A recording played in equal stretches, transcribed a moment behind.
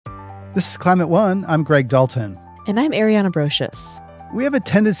This is Climate One. I'm Greg Dalton. And I'm Ariana Brocious. We have a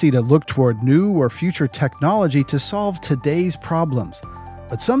tendency to look toward new or future technology to solve today's problems.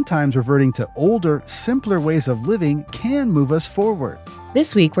 But sometimes reverting to older, simpler ways of living can move us forward.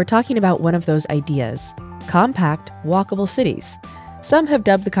 This week, we're talking about one of those ideas, compact, walkable cities. Some have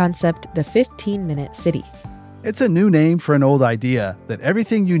dubbed the concept the 15-minute city. It's a new name for an old idea that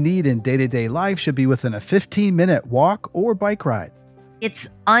everything you need in day-to-day life should be within a 15-minute walk or bike ride. It's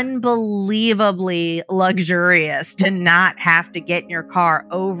unbelievably luxurious to not have to get in your car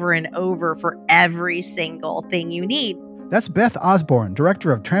over and over for every single thing you need. That's Beth Osborne,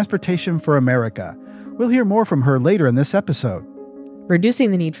 Director of Transportation for America. We'll hear more from her later in this episode. Reducing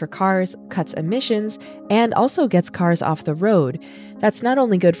the need for cars cuts emissions and also gets cars off the road. That's not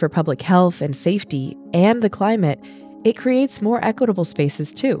only good for public health and safety and the climate, it creates more equitable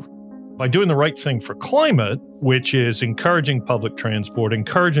spaces too. By doing the right thing for climate, which is encouraging public transport,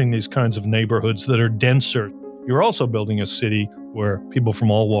 encouraging these kinds of neighborhoods that are denser, you're also building a city where people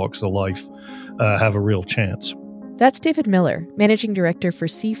from all walks of life have a real chance. That's David Miller, Managing Director for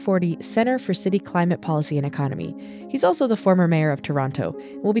C40 Center for City Climate Policy and Economy. He's also the former mayor of Toronto.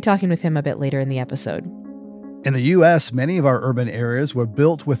 We'll be talking with him a bit later in the episode. In the U.S., many of our urban areas were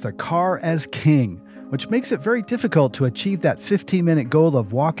built with the car as king, which makes it very difficult to achieve that 15-minute goal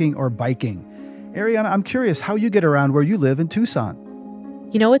of walking or biking. Ariana, I'm curious how you get around where you live in Tucson.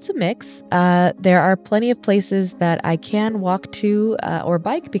 You know, it's a mix. There are plenty of places that I can walk to or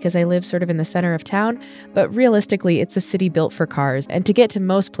bike because I live sort of in the center of town. But realistically, it's a city built for cars. And to get to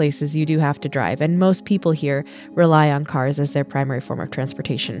most places, you do have to drive. And most people here rely on cars as their primary form of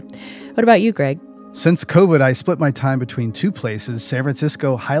transportation. What about you, Greg? Since COVID, I split my time between two places. San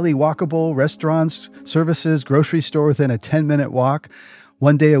Francisco, highly walkable, restaurants, services, grocery store within a 10-minute walk.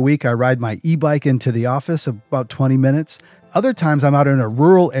 One day a week, I ride my e-bike into the office, about 20 minutes. Other times I'm out in a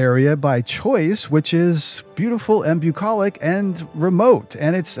rural area by choice, which is beautiful and bucolic and remote.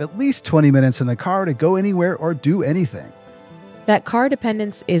 And it's at least 20 minutes in the car to go anywhere or do anything. That car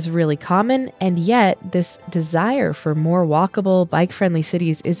dependence is really common, and yet this desire for more walkable, bike-friendly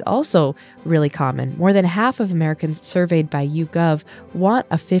cities is also really common. More than half of Americans surveyed by YouGov want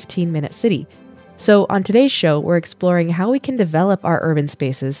a 15-minute city. So on today's show, we're exploring how we can develop our urban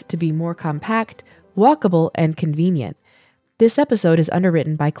spaces to be more compact, walkable, and convenient. This episode is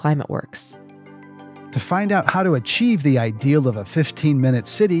underwritten by ClimateWorks. To find out how to achieve the ideal of a 15-minute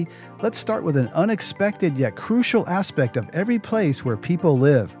city, let's start with an unexpected yet crucial aspect of every place where people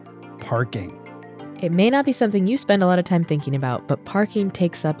live: parking. It may not be something you spend a lot of time thinking about, but parking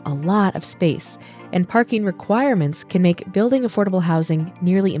takes up a lot of space, and parking requirements can make building affordable housing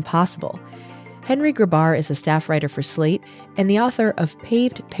nearly impossible. Henry Grabar is a staff writer for Slate and the author of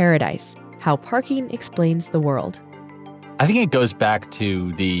Paved Paradise: How Parking Explains the World. I think it goes back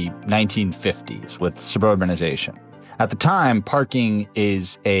to the 1950s with suburbanization. At the time, parking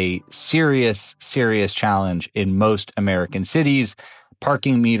is a serious challenge in most American cities.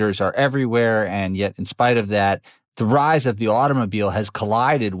 Parking meters are everywhere, and yet in spite of that, the rise of the automobile has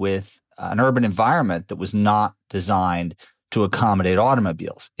collided with an urban environment that was not designed to accommodate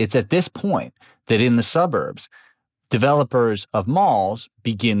automobiles. It's at this point that in the suburbs, developers of malls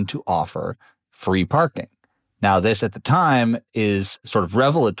begin to offer free parking. Now, this at the time is sort of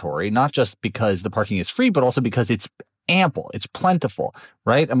revelatory, not just because the parking is free, but also because it's ample, it's plentiful,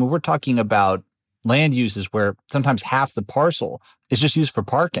 right? I mean, we're talking about land uses where sometimes half the parcel is just used for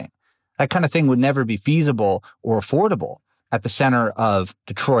parking. That kind of thing would never be feasible or affordable at the center of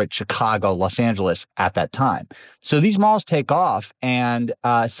Detroit, Chicago, Los Angeles at that time. So these malls take off and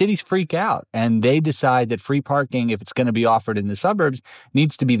cities freak out, and they decide that free parking, if it's going to be offered in the suburbs,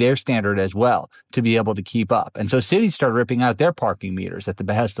 needs to be their standard as well to be able to keep up. And so cities start ripping out their parking meters at the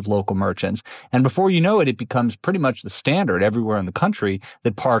behest of local merchants. And before you know it, it becomes pretty much the standard everywhere in the country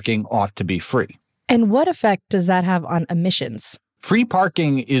that parking ought to be free. And what effect does that have on emissions? Free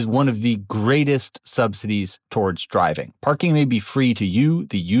parking is one of the greatest subsidies towards driving. Parking may be free to you,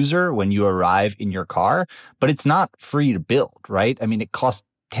 the user, when you arrive in your car, but it's not free to build, right? I mean, it costs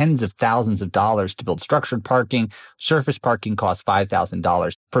tens of thousands of dollars to build structured parking. Surface parking costs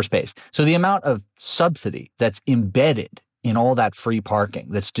 $5,000 per space. So the amount of subsidy that's embedded in all that free parking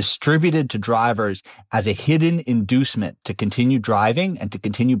that's distributed to drivers as a hidden inducement to continue driving and to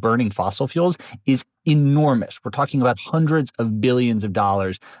continue burning fossil fuels is enormous. We're talking about hundreds of billions of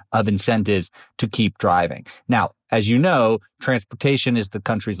dollars of incentives to keep driving. Now, as you know, transportation is the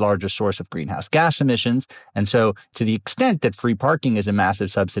country's largest source of greenhouse gas emissions. And so to the extent that free parking is a massive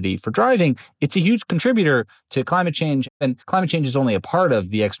subsidy for driving, it's a huge contributor to climate change. And climate change is only a part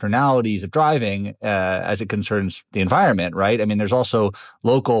of the externalities of driving as it concerns the environment, right? I mean, there's also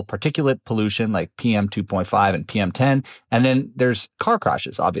local particulate pollution like PM 2.5 and PM 10. And then there's car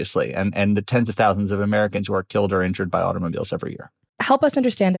crashes, obviously, and the tens of thousands of Americans who are killed or injured by automobiles every year. Help us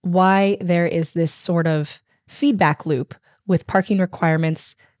understand why there is this sort of feedback loop with parking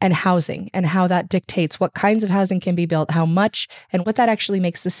requirements and housing, and how that dictates what kinds of housing can be built, how much, and what that actually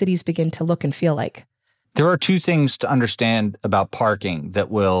makes the cities begin to look and feel like. There are two things to understand about parking that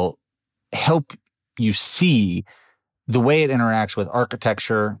will help you see the way it interacts with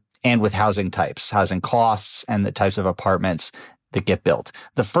architecture and with housing types, housing costs, and the types of apartments that get built.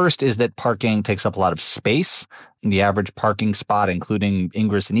 The first is that parking takes up a lot of space. The average parking spot, including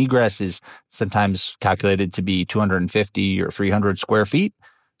ingress and egress, is sometimes calculated to be 250 or 300 square feet.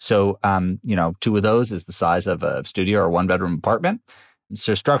 So, two of those is the size of a studio or one-bedroom apartment.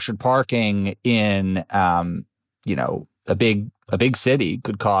 So structured parking in, a big city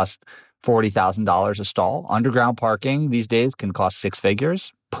could cost $40,000 a stall. Underground parking these days can cost six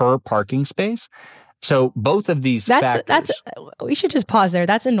figures per parking space. So both of these factors. We should just pause there.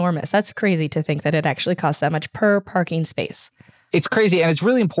 That's enormous. That's crazy to think that it actually costs that much per parking space. It's crazy, and it's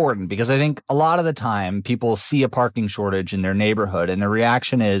really important because I think a lot of the time people see a parking shortage in their neighborhood and their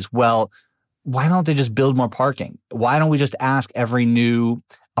reaction is, well, why don't they just build more parking? Why don't we just ask every new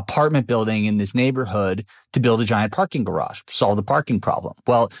apartment building in this neighborhood to build a giant parking garage, solve the parking problem?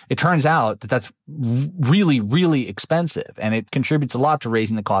 Well, it turns out that that's really, really expensive, and it contributes a lot to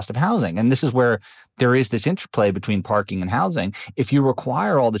raising the cost of housing. And this is where there is this interplay between parking and housing. If you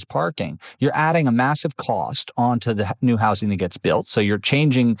require all this parking, you're adding a massive cost onto the new housing that gets built. So you're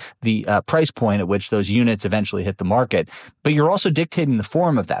changing the price point at which those units eventually hit the market, but you're also dictating the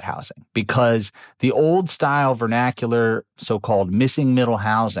form of that housing, because the old style vernacular, so-called missing middle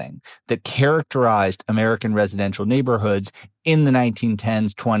housing that characterized American residential neighborhoods in the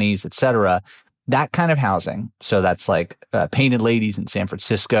 1910s, 20s, et cetera, that kind of housing, so that's like painted ladies in San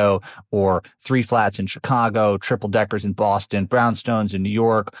Francisco, or three flats in Chicago, triple deckers in Boston, brownstones in New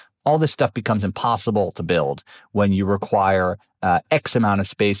York, all this stuff becomes impossible to build when you require X amount of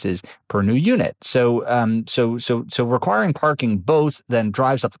spaces per new unit. So requiring parking both then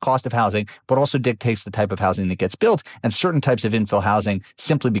drives up the cost of housing, but also dictates the type of housing that gets built, and certain types of infill housing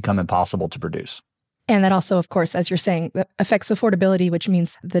simply become impossible to produce. And that also, of course, as you're saying, affects affordability, which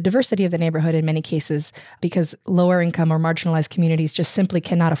means the diversity of the neighborhood in many cases, because lower income or marginalized communities just simply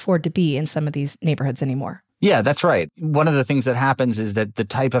cannot afford to be in some of these neighborhoods anymore. Yeah, that's right. One of the things that happens is that the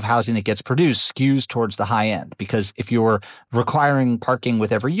type of housing that gets produced skews towards the high end, because if you're requiring parking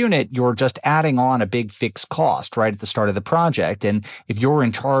with every unit, you're just adding on a big fixed cost right at the start of the project. And if you're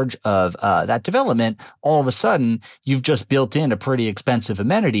in charge of that development, all of a sudden you've just built in a pretty expensive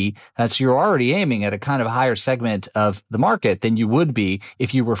amenity. So you're already aiming at a kind of higher segment of the market than you would be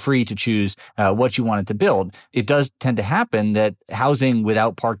if you were free to choose what you wanted to build. It does tend to happen that housing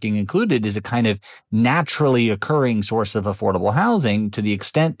without parking included is a kind of natural occurring source of affordable housing, to the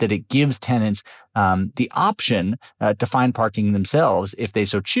extent that it gives tenants the option to find parking themselves if they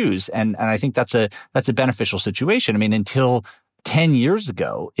so choose. And I think that's a beneficial situation. I mean, until 10 years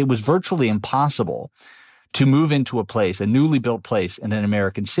ago, it was virtually impossible to move into a newly built place in an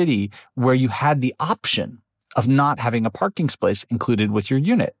American city where you had the option of not having a parking space included with your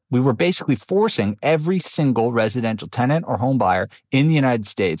unit. We were basically forcing every single residential tenant or home buyer in the United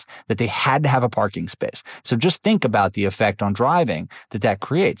States that they had to have a parking space. So just think about the effect on driving that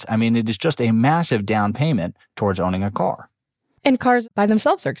creates. I mean, it is just a massive down payment towards owning a car. And cars by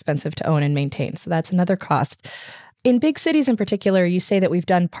themselves are expensive to own and maintain, so that's another cost. In big cities in particular, you say that we've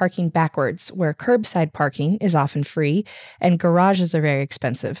done parking backwards, where curbside parking is often free and garages are very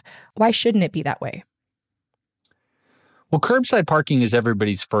expensive. Why shouldn't it be that way? Well, curbside parking is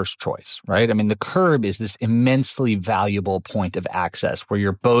everybody's first choice, right? I mean, the curb is this immensely valuable point of access where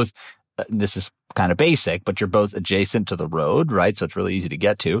you're both, this is kind of basic, but you're both adjacent to the road, right? So it's really easy to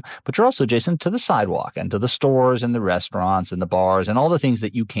get to, but you're also adjacent to the sidewalk and to the stores and the restaurants and the bars and all the things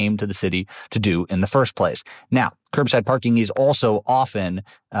that you came to the city to do in the first place. Now, curbside parking is also often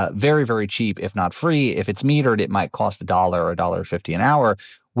very, very cheap, if not free. If it's metered, it might cost $1 or $1.50 an hour.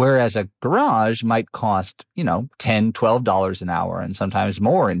 Whereas a garage might cost, $10, $12 an hour, and sometimes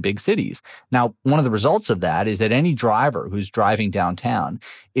more in big cities. Now, one of the results of that is that any driver who's driving downtown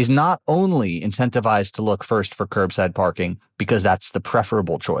is not only incentivized to look first for curbside parking because that's the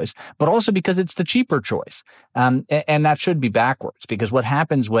preferable choice, but also because it's the cheaper choice. And that should be backwards, because what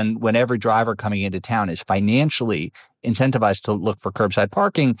happens when every driver coming into town is financially incentivized to look for curbside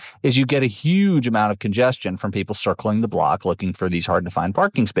parking is you get a huge amount of congestion from people circling the block looking for these hard to find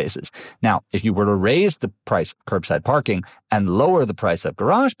parking spaces. Now, if you were to raise the price of curbside parking and lower the price of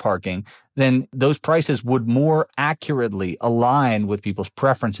garage parking, then those prices would more accurately align with people's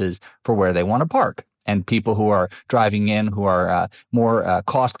preferences for where they want to park. And people who are driving in, who are more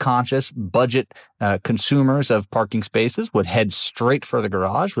cost-conscious, budget consumers of parking spaces would head straight for the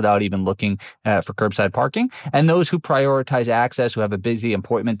garage without even looking for curbside parking. And those who prioritize access, who have a busy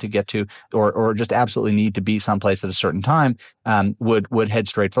appointment to get to, or just absolutely need to be someplace at a certain time, would head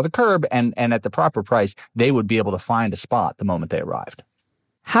straight for the curb. And at the proper price, they would be able to find a spot the moment they arrived.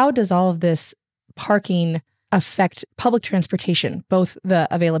 How does all of this parking affect public transportation, both the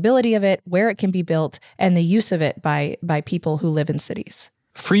availability of it, where it can be built, and the use of it by people who live in cities?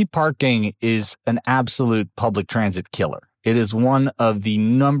 Free parking is an absolute public transit killer. It is one of the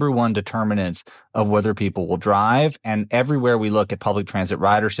number one determinants of whether people will drive. And everywhere we look at public transit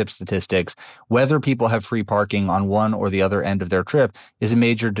ridership statistics, whether people have free parking on one or the other end of their trip is a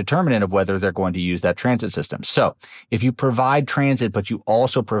major determinant of whether they're going to use that transit system. So if you provide transit, but you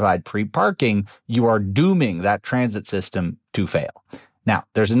also provide free parking, you are dooming that transit system to fail. Now,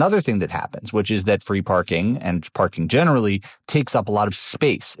 there's another thing that happens, which is that free parking and parking generally takes up a lot of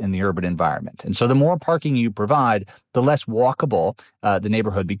space in the urban environment. And so the more parking you provide, the less walkable the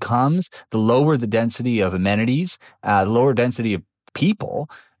neighborhood becomes, the lower the density of amenities, the lower density of people,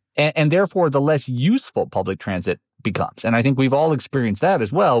 and therefore the less useful public transit becomes. And I think we've all experienced that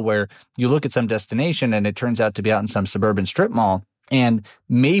as well, where you look at some destination and it turns out to be out in some suburban strip mall, and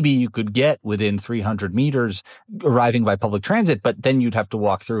maybe you could get within 300 meters arriving by public transit, but then you'd have to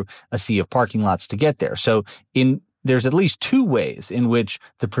walk through a sea of parking lots to get there. So there's at least two ways in which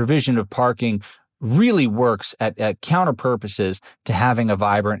the provision of parking really works at counter purposes to having a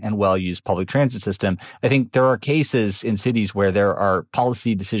vibrant and well-used public transit system. I think there are cases in cities where there are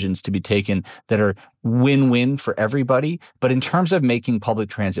policy decisions to be taken that are win-win for everybody. But in terms of making public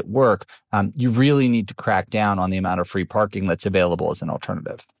transit work, you really need to crack down on the amount of free parking that's available as an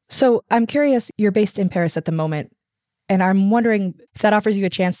alternative. So I'm curious, you're based in Paris at the moment, and I'm wondering if that offers you a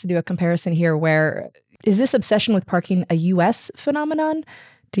chance to do a comparison here where, is this obsession with parking a U.S. phenomenon?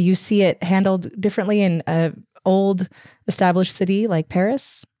 Do you see it handled differently in an old established city like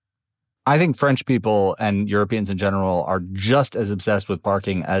Paris? I think French people and Europeans in general are just as obsessed with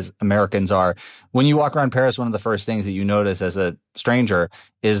parking as Americans are. When you walk around Paris, one of the first things that you notice as a stranger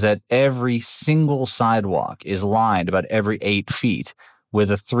is that every single sidewalk is lined about every 8 feet with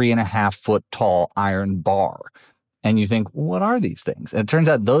a 3.5 foot tall iron bar. And you think, well, what are these things? And it turns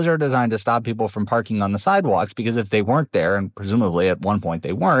out those are designed to stop people from parking on the sidewalks, because if they weren't there, and presumably at one point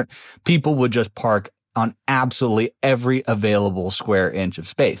they weren't, people would just park on absolutely every available square inch of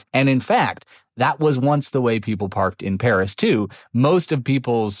space. And in fact, that was once the way people parked in Paris too. Most of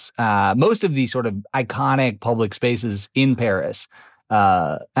these sort of iconic public spaces in Paris,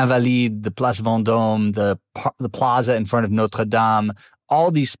 Invalides, the Place Vendôme, the plaza in front of Notre Dame, all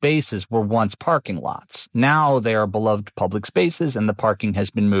these spaces were once parking lots. Now they are beloved public spaces, and the parking has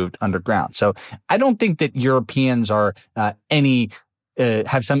been moved underground. So I don't think that Europeans are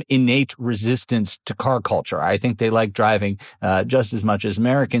have some innate resistance to car culture. I think they like driving just as much as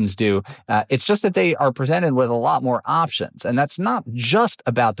Americans do. It's just that they are presented with a lot more options. And that's not just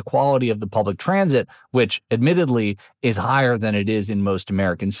about the quality of the public transit, which admittedly is higher than it is in most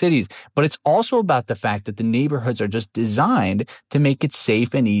American cities, but it's also about the fact that the neighborhoods are just designed to make it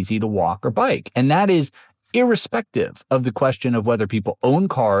safe and easy to walk or bike. And that is irrespective of the question of whether people own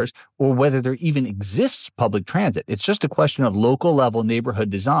cars or whether there even exists public transit. It's just a question of local level neighborhood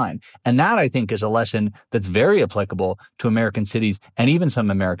design. And that, I think, is a lesson that's very applicable to American cities and even some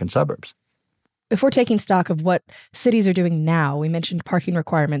American suburbs. If we're taking stock of what cities are doing now, we mentioned parking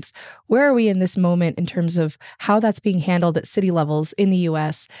requirements. Where are we in this moment in terms of how that's being handled at city levels in the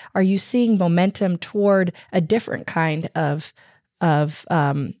U.S.? Are you seeing momentum toward a different kind of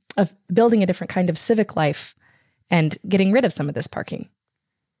building a different kind of civic life and getting rid of some of this parking?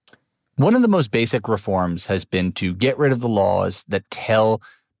 One of the most basic reforms has been to get rid of the laws that tell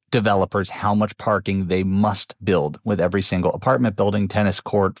developers how much parking they must build with every single apartment building, tennis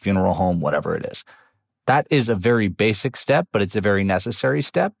court, funeral home, whatever it is. That is a very basic step, but it's a very necessary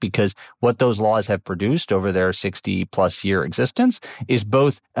step, because what those laws have produced over their 60-plus year existence is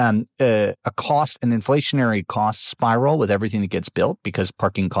both a cost, an inflationary cost spiral with everything that gets built, because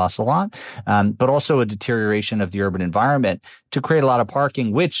parking costs a lot, but also a deterioration of the urban environment to create a lot of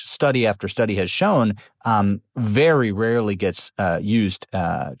parking, which study after study has shown very rarely gets used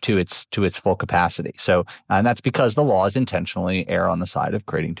to its full capacity. So, and that's because the laws intentionally err on the side of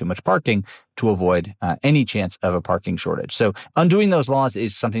creating too much parking to avoid any chance of a parking shortage. So undoing those laws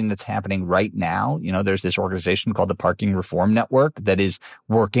is something that's happening right now. You know, there's this organization called the Parking Reform Network that is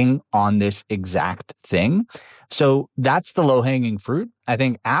working on this exact thing. So that's the low-hanging fruit. I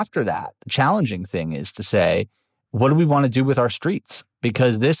think after that, the challenging thing is to say, what do we want to do with our streets?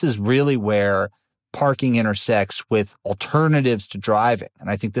 Because this is really where parking intersects with alternatives to driving. And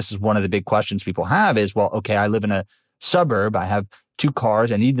I think this is one of the big questions people have is, well, okay, I live in a suburb. I have 2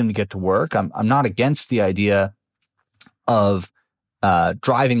 cars. I need them to get to work. I'm not against the idea of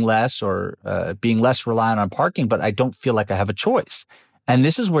driving less or being less reliant on parking, but I don't feel like I have a choice. And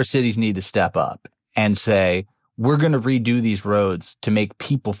this is where cities need to step up and say, we're going to redo these roads to make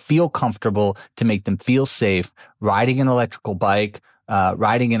people feel comfortable, to make them feel safe, riding an electrical bike,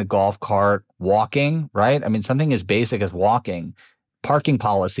 riding in a golf cart, walking, right? I mean, something as basic as walking. Parking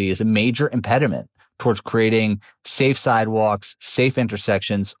policy is a major impediment towards creating safe sidewalks, safe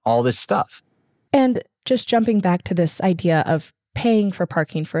intersections, all this stuff. And just jumping back to this idea of paying for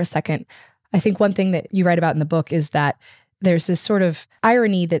parking for a second, I think one thing that you write about in the book is that there's this sort of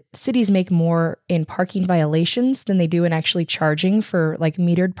irony that cities make more in parking violations than they do in actually charging for like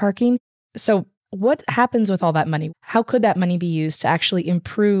metered parking. So what happens with all that money? How could that money be used to actually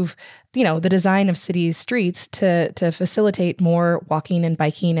improve, you know, the design of cities' streets to facilitate more walking and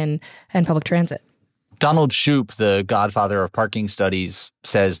biking and public transit? Donald Shoup, the godfather of parking studies,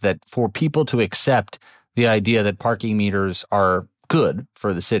 says that for people to accept the idea that parking meters are good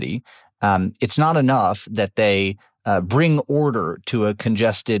for the city, it's not enough that they bring order to a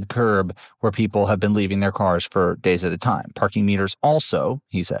congested curb where people have been leaving their cars for days at a time. Parking meters also,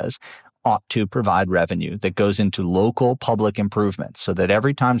 he says, ought to provide revenue that goes into local public improvements so that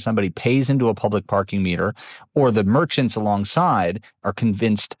every time somebody pays into a public parking meter or the merchants alongside are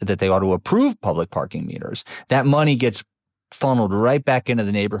convinced that they ought to approve public parking meters, that money gets funneled right back into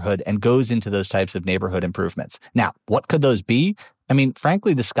the neighborhood and goes into those types of neighborhood improvements. Now, what could those be? I mean,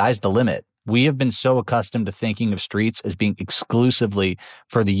 frankly, the sky's the limit. We have been so accustomed to thinking of streets as being exclusively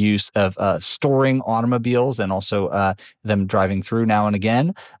for the use of storing automobiles and also them driving through now and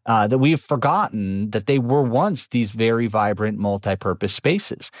again, that we have forgotten that they were once these very vibrant multi-purpose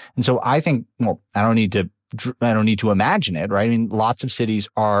spaces. And so I think, well, I don't need to imagine it, right? I mean, lots of cities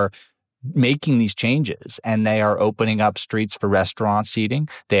are making these changes and they are opening up streets for restaurant seating.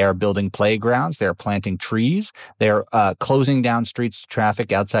 They are building playgrounds. They are planting trees. They are closing down streets to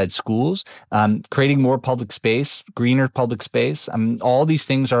traffic outside schools, creating more public space, greener public space. All these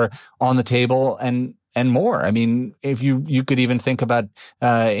things are on the table and more. I mean, if you could even think about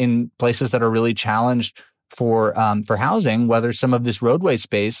in places that are really challenged for housing, whether some of this roadway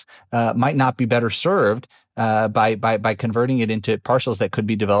space might not be better served by converting it into parcels that could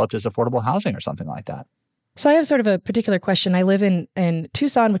be developed as affordable housing or something like that. So I have sort of a particular question. I live in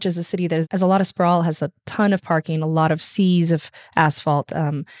Tucson, which is a city that has a lot of sprawl, has a ton of parking, a lot of seas of asphalt.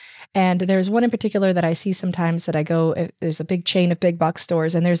 And there's one in particular that I see sometimes that I go, there's a big chain of big box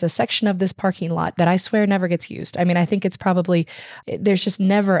stores, and there's a section of this parking lot that I swear never gets used. I mean, I think it's probably, there's just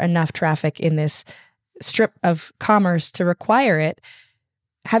never enough traffic in this strip of commerce to require it.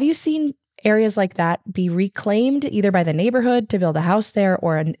 Have you seen areas like that be reclaimed either by the neighborhood to build a house there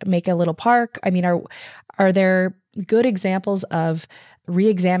or make a little park? I mean, are there good examples of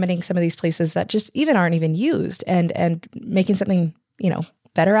re-examining some of these places that just aren't even used and making something,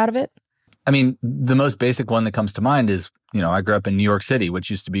 better out of it? I mean, the most basic one that comes to mind is, I grew up in New York City, which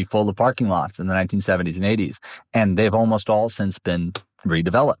used to be full of parking lots in the 1970s and 80s, and they've almost all since been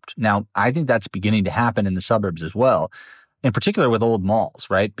redeveloped. Now, I think that's beginning to happen in the suburbs as well, in particular with old malls,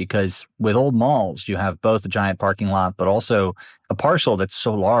 right? Because with old malls, you have both a giant parking lot, but also a parcel that's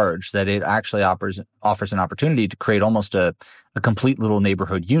so large that it actually offers an opportunity to create almost a complete little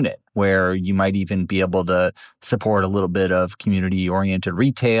neighborhood unit where you might even be able to support a little bit of community-oriented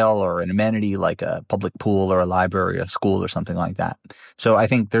retail or an amenity like a public pool or a library, or a school or something like that. So I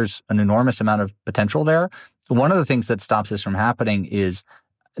think there's an enormous amount of potential there. One of the things that stops this from happening is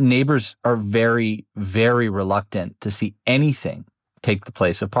neighbors are very, very reluctant to see anything take the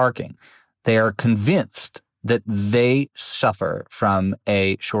place of parking. They are convinced that they suffer from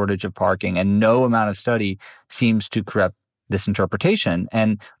a shortage of parking, and no amount of study seems to correct this interpretation.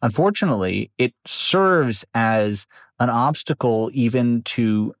 And unfortunately, it serves as an obstacle even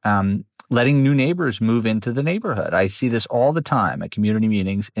to letting new neighbors move into the neighborhood. I see this all the time at community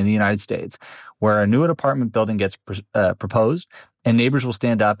meetings in the United States where a new apartment building gets proposed and neighbors will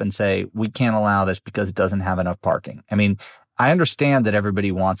stand up and say, we can't allow this because it doesn't have enough parking. I mean, I understand that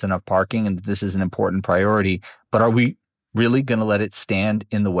everybody wants enough parking and this is an important priority, but are we really going to let it stand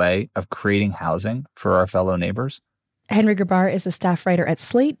in the way of creating housing for our fellow neighbors? Henry Grabar is a staff writer at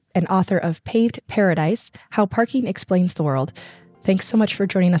Slate and author of Paved Paradise, How Parking Explains the World. Thanks so much for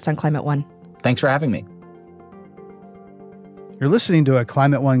joining us on Climate One. Thanks for having me. You're listening to a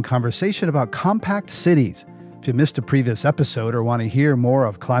Climate One conversation about compact cities. If you missed a previous episode or want to hear more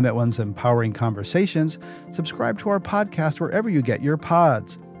of Climate One's empowering conversations, subscribe to our podcast wherever you get your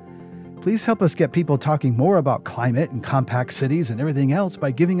pods. Please help us get people talking more about climate and compact cities and everything else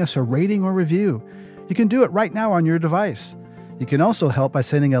by giving us a rating or review. You can do it right now on your device. You can also help by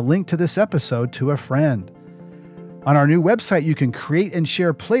sending a link to this episode to a friend. On our new website, you can create and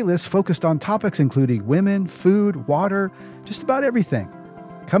share playlists focused on topics including women, food, water, just about everything.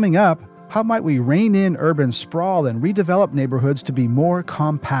 Coming up, how might we rein in urban sprawl and redevelop neighborhoods to be more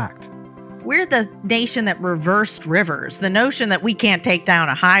compact? We're the nation that reversed rivers. The notion that we can't take down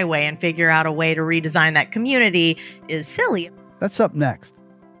a highway and figure out a way to redesign that community is silly. That's up next.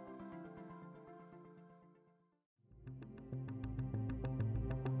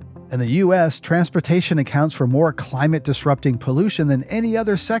 In the U.S., transportation accounts for more climate-disrupting pollution than any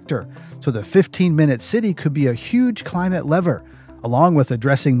other sector, so the 15-minute city could be a huge climate lever, along with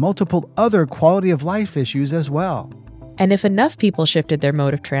addressing multiple other quality-of-life issues as well. And if enough people shifted their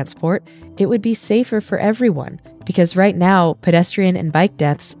mode of transport, it would be safer for everyone, because right now, pedestrian and bike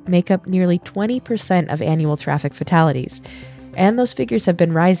deaths make up nearly 20% of annual traffic fatalities. And those figures have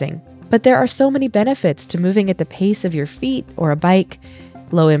been rising. But there are so many benefits to moving at the pace of your feet or a bike: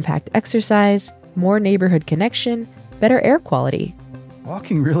 low-impact exercise, more neighborhood connection, better air quality.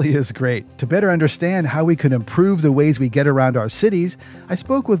 Walking really is great. To better understand how we can improve the ways we get around our cities, I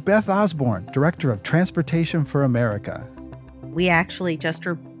spoke with Beth Osborne, Director of Transportation for America. We actually just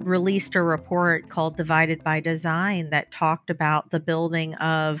released a report called Divided by Design that talked about the building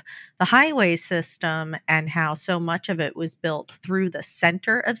of the highway system and how so much of it was built through the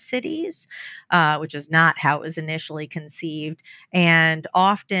center of cities, which is not how it was initially conceived, and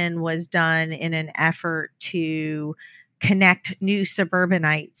often was done in an effort to connect new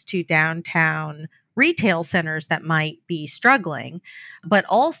suburbanites to downtown retail centers that might be struggling, but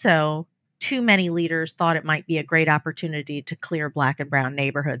also too many leaders thought it might be a great opportunity to clear Black and brown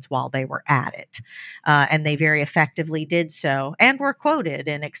neighborhoods while they were at it. And they very effectively did so and were quoted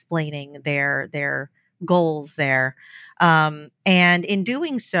in explaining their goals there. And in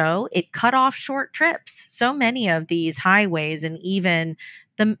doing so, it cut off short trips. So many of these highways and even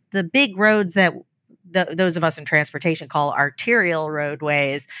the big roads that those of us in transportation call arterial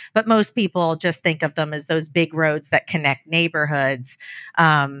roadways, but most people just think of them as those big roads that connect neighborhoods,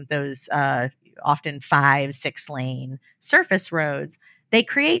 those often 5-6 lane surface roads. They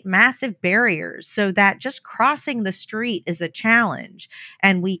create massive barriers so that just crossing the street is a challenge.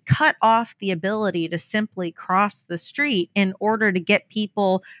 And we cut off the ability to simply cross the street in order to get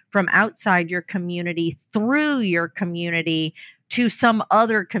people from outside your community through your community to some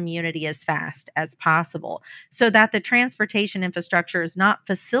other community as fast as possible, so that the transportation infrastructure is not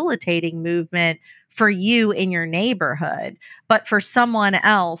facilitating movement for you in your neighborhood, but for someone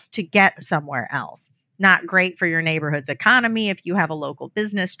else to get somewhere else. Not great for your neighborhood's economy if you have a local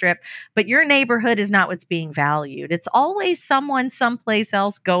business strip, but your neighborhood is not what's being valued. It's always someone someplace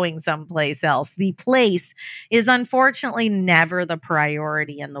else going someplace else. The place is unfortunately never the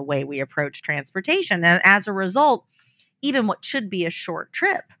priority in the way we approach transportation. And as a result, even what should be a short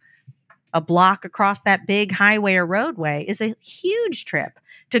trip, a block across that big highway or roadway, is a huge trip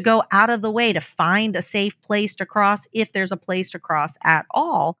to go out of the way to find a safe place to cross, if there's a place to cross at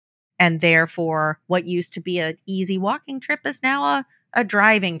all. And therefore, what used to be an easy walking trip is now a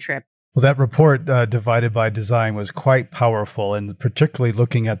driving trip. Well, that report, Divided by Design, was quite powerful, and particularly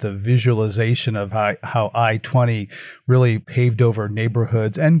looking at the visualization of how I-20 really paved over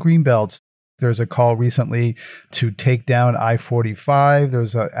neighborhoods and greenbelts. There's a call recently to take down I-45.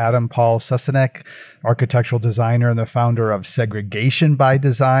 There's Adam Paul Susanek, architectural designer and the founder of Segregation by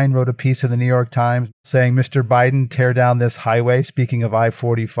Design, wrote a piece in the New York Times saying, Mr. Biden, tear down this highway, speaking of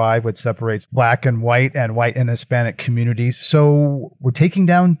I-45, which separates Black and white and Hispanic communities. So we're taking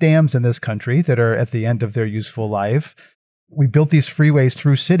down dams in this country that are at the end of their useful life. We built these freeways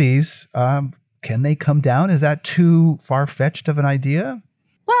through cities. Can they come down? Is that too far-fetched of an idea?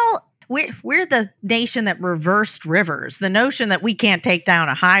 Well, we're the nation that reversed rivers. The notion that we can't take down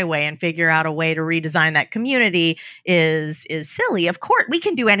a highway and figure out a way to redesign that community is silly. Of course, we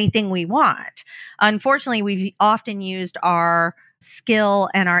can do anything we want. Unfortunately, we've often used our skill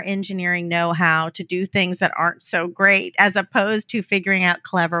and our engineering know-how to do things that aren't so great, as opposed to figuring out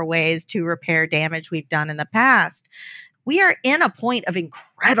clever ways to repair damage we've done in the past. we are in a point of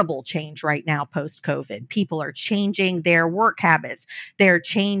incredible change right now post-COVID. People are changing their work habits. They're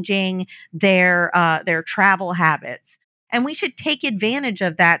changing their travel habits. And we should take advantage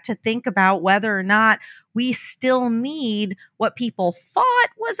of that to think about whether or not we still need what people thought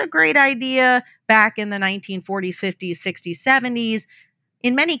was a great idea back in the 1940s, 50s, 60s, 70s.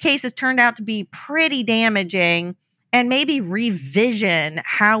 In many cases, turned out to be pretty damaging, and maybe revision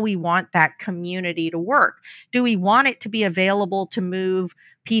how we want that community to work. Do we want it to be available to move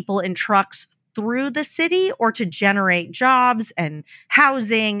people in trucks through the city, or to generate jobs and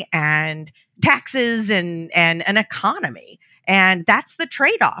housing and taxes and an economy? And that's the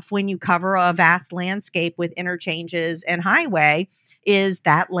trade-off when you cover a vast landscape with interchanges and highway, is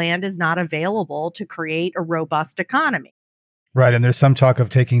that land is not available to create a robust economy. Right. And there's some talk of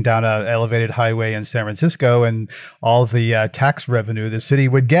taking down an elevated highway in San Francisco, and all of the tax revenue the city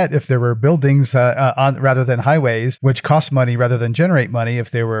would get if there were buildings on rather than highways, which cost money rather than generate money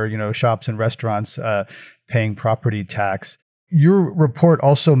if there were, shops and restaurants paying property tax. Your report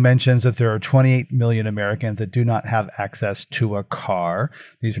also mentions that there are 28 million Americans that do not have access to a car.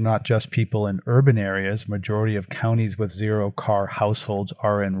 These are not just people in urban areas. Majority of counties with zero-car households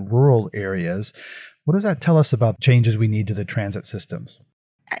are in rural areas. What does that tell us about changes we need to the transit systems?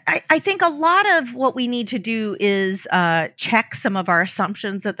 I think a lot of what we need to do is check some of our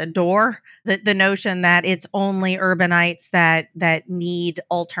assumptions at the door. The notion that it's only urbanites that need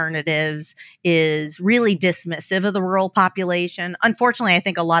alternatives is really dismissive of the rural population. Unfortunately, I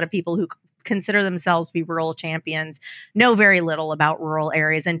think a lot of people who consider themselves to be rural champions know very little about rural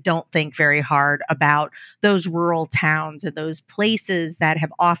areas and don't think very hard about those rural towns and those places that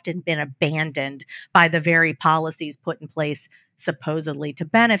have often been abandoned by the very policies put in place supposedly to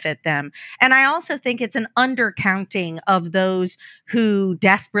benefit them. And I also think it's an undercounting of those who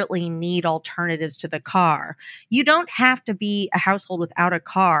desperately need alternatives to the car. You don't have to be a household without a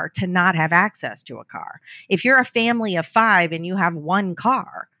car to not have access to a car. If you're a family of 5 and you have one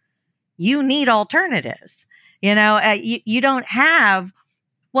car, you need alternatives. You don't have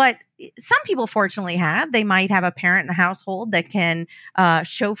what some people fortunately have. They might have a parent in the household that can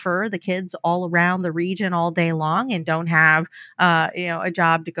chauffeur the kids all around the region all day long and don't have a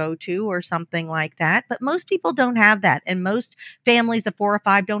job to go to or something like that. But most people don't have that. And most families of 4 or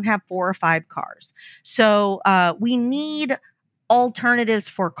 5 don't have 4 or 5 cars. So we need alternatives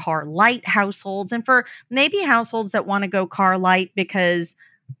for car light households, and for maybe households that want to go car light because,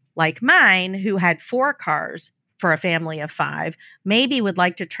 like mine, who had 4 cars for a family of 5, maybe would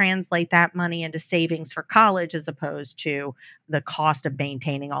like to translate that money into savings for college as opposed to the cost of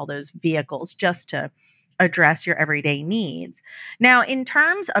maintaining all those vehicles just to address your everyday needs. Now, in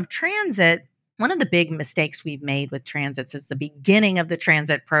terms of transit, one of the big mistakes we've made with transit since the beginning of the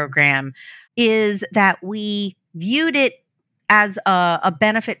transit program is that we viewed it as a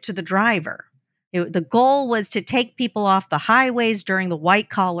benefit to the driver. The goal was to take people off the highways during the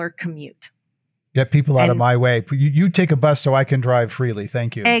white-collar commute. Get people out of my way. You take a bus so I can drive freely.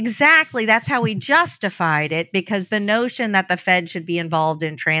 Thank you. Exactly. That's how we justified it, because the notion that the Fed should be involved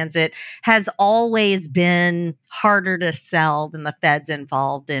in transit has always been harder to sell than the Fed's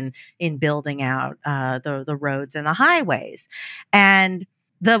involved in building out the roads and the highways. And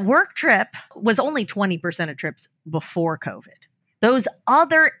the work trip was only 20% of trips before COVID. Those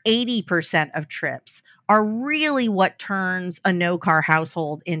other 80% of trips are really what turns a no-car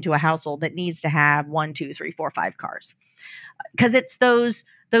household into a household that needs to have 1, 2, 3, 4, 5 cars. Because it's those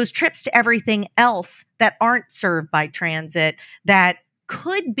trips to everything else that aren't served by transit that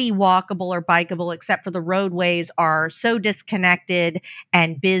could be walkable or bikeable, except for the roadways are so disconnected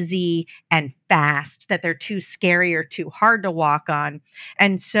and busy and fast that they're too scary or too hard to walk on.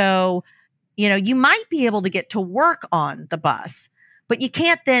 And so, you might be able to get to work on the bus, but you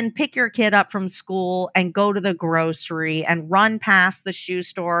can't then pick your kid up from school and go to the grocery and run past the shoe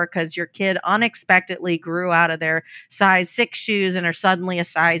store because your kid unexpectedly grew out of their size 6 shoes and are suddenly a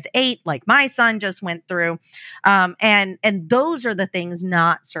size 8, like my son just went through. And those are the things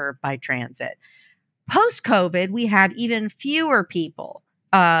not served by transit. Post-COVID, we have even fewer people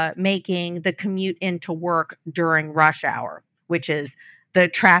making the commute into work during rush hour, which is the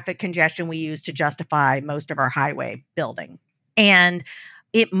traffic congestion we use to justify most of our highway building. And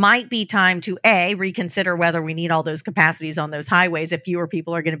it might be time to reconsider whether we need all those capacities on those highways if fewer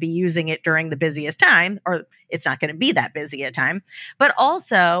people are going to be using it during the busiest time, or it's not going to be that busy a time, but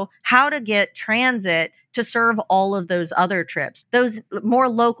also how to get transit to serve all of those other trips, those more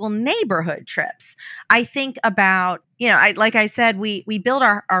local neighborhood trips. I think about, like I said, we build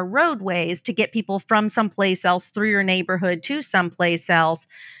our roadways to get people from someplace else through your neighborhood to someplace else.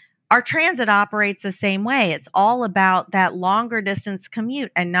 Our transit operates the same way. It's all about that longer distance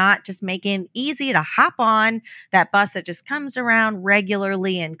commute and not just making it easy to hop on that bus that just comes around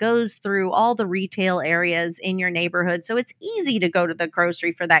regularly and goes through all the retail areas in your neighborhood. So it's easy to go to the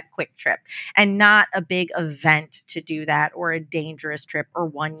grocery for that quick trip and not a big event to do that, or a dangerous trip, or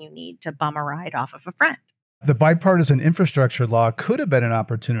one you need to bum a ride off of a friend. The bipartisan infrastructure law could have been an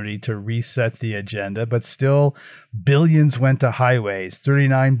opportunity to reset the agenda, but still billions went to highways,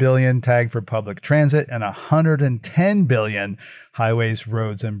 39 billion tagged for public transit, and 110 billion highways,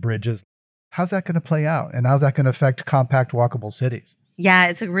 roads, and bridges. How's that going to play out? And how's that going to affect compact, walkable cities? Yeah,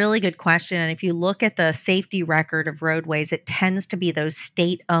 it's a really good question. And if you look at the safety record of roadways, it tends to be those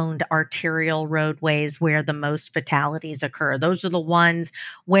state-owned arterial roadways where the most fatalities occur. Those are the ones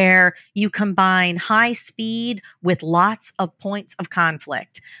where you combine high speed with lots of points of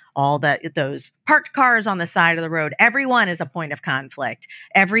conflict. All those parked cars on the side of the road, everyone is a point of conflict.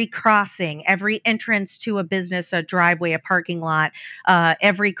 Every crossing, every entrance to a business, a driveway, a parking lot,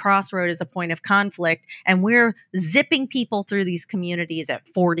 every crossroad is a point of conflict. And we're zipping people through these communities at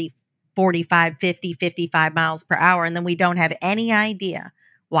 40, 45, 50, 55 miles per hour. And then we don't have any idea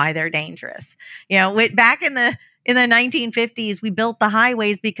why they're dangerous. Back in the 1950s, we built the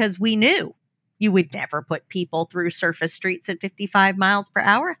highways because we knew you would never put people through surface streets at 55 miles per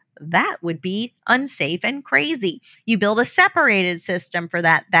hour. That would be unsafe and crazy. You build a separated system for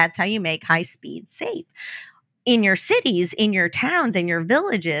that. That's how you make high speed safe. In your cities, in your towns, in your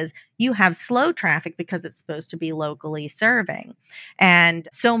villages, you have slow traffic because it's supposed to be locally serving. And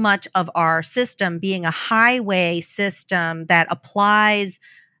so much of our system being a highway system that applies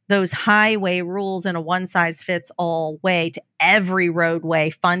those highway rules in a one-size-fits-all way to every roadway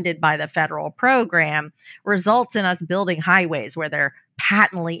funded by the federal program results in us building highways where they're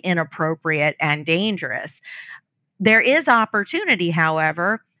patently inappropriate and dangerous. There is opportunity,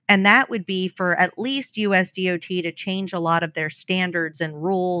 however, and that would be for at least USDOT to change a lot of their standards and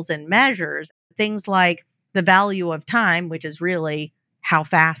rules and measures. Things like the value of time, which is really how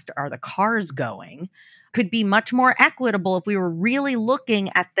fast are the cars going, could be much more equitable if we were really looking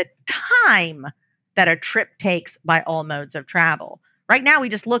at the time that a trip takes by all modes of travel. Right now, we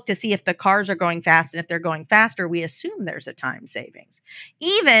just look to see if the cars are going fast, and if they're going faster, we assume there's a time savings.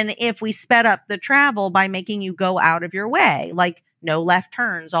 Even if we sped up the travel by making you go out of your way, like no left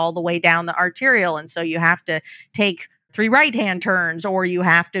turns all the way down the arterial, and so you have to take 3 right-hand turns, or you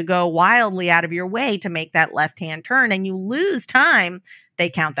have to go wildly out of your way to make that left-hand turn, and you lose time. They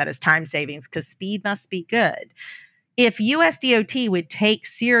count that as time savings because speed must be good. If USDOT would take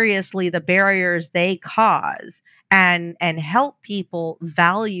seriously the barriers they cause and help people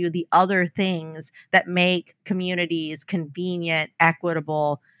value the other things that make communities convenient,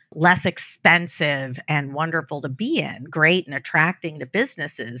 equitable, less expensive, and wonderful to be in, great and attracting to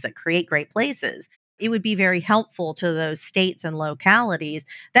businesses that create great places, it would be very helpful to those states and localities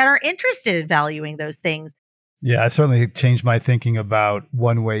that are interested in valuing those things. Yeah, I certainly changed my thinking about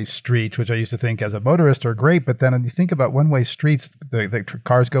one-way streets, which I used to think as a motorist are great. But then when you think about one-way streets, the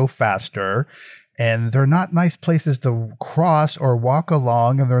cars go faster, and they're not nice places to cross or walk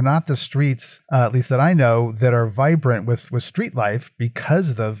along. And they're not the streets, at least that I know, that are vibrant with street life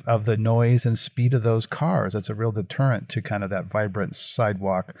because of the noise and speed of those cars. It's a real deterrent to kind of that vibrant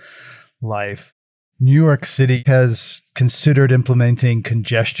sidewalk life. New York City has considered implementing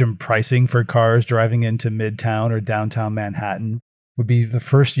congestion pricing for cars driving into Midtown or downtown Manhattan. Would be the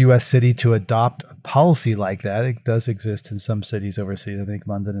first U.S. city to adopt a policy like that. It does exist in some cities overseas, I think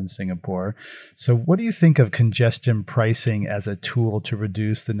London and Singapore. So what do you think of congestion pricing as a tool to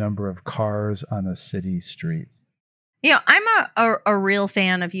reduce the number of cars on a city street? I'm a real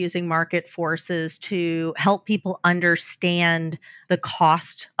fan of using market forces to help people understand the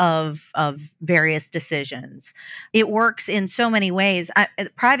cost of various decisions. It works in so many ways.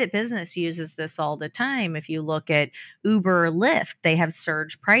 Private business uses this all the time. If you look at Uber or Lyft, they have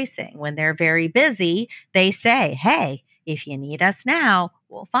surge pricing. When they're very busy, they say, hey, if you need us now,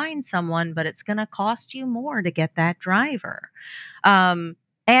 we'll find someone, but it's going to cost you more to get that driver.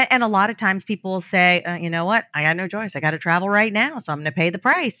 And a lot of times people will say, you know what, I got no choice. I got to travel right now, so I'm going to pay the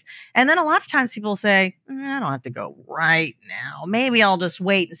price. And then a lot of times people say, I don't have to go right now. Maybe I'll just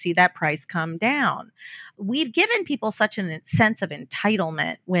wait and see that price come down. We've given people such a sense of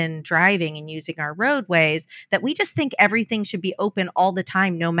entitlement when driving and using our roadways that we just think everything should be open all the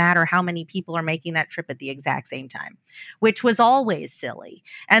time, no matter how many people are making that trip at the exact same time, which was always silly.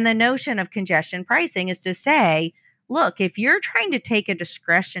 And the notion of congestion pricing is to say, look, if you're trying to take a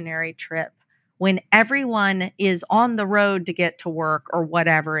discretionary trip when everyone is on the road to get to work or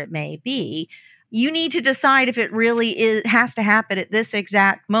whatever it may be, you need to decide if it really has to happen at this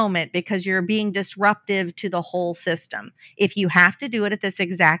exact moment because you're being disruptive to the whole system. If you have to do it at this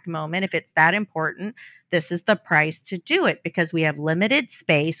exact moment, if it's that important, this is the price to do it because we have limited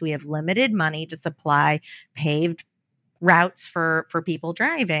space, we have limited money to supply paved routes for people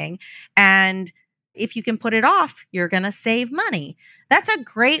driving. And if you can put it off, you're going to save money. That's a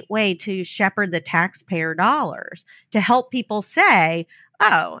great way to shepherd the taxpayer dollars to help people say,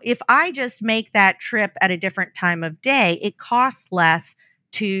 oh, if I just make that trip at a different time of day, it costs less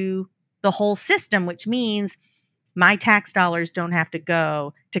to the whole system, which means my tax dollars don't have to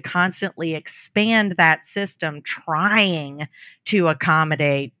go to constantly expand that system, trying to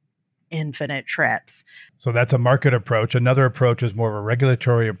accommodate infinite trips. So that's a market approach. Another approach is more of a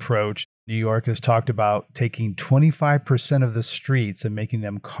regulatory approach. New York has talked about taking 25% of the streets and making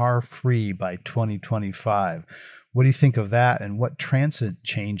them car-free by 2025. What do you think of that, and what transit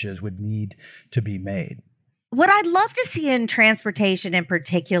changes would need to be made? What I'd love to see in transportation in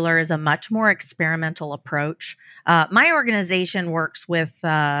particular is a much more experimental approach. My organization works with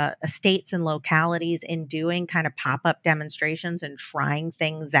states and localities in doing kind of pop-up demonstrations and trying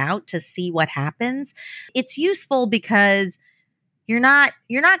things out to see what happens. It's useful because you're not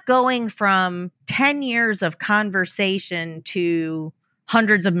going from 10 years of conversation to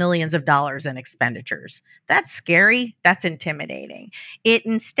hundreds of millions of dollars in expenditures. That's scary. That's intimidating. It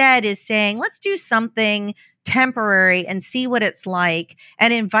instead is saying, let's do something temporary and see what it's like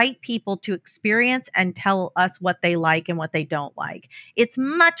and invite people to experience and tell us what they like and what they don't like. It's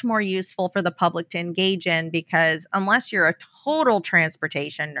much more useful for the public to engage in because unless you're a total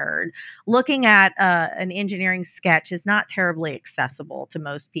transportation nerd, looking at an engineering sketch is not terribly accessible to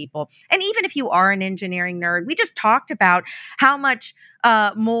most people. And even if you are an engineering nerd, we just talked about how much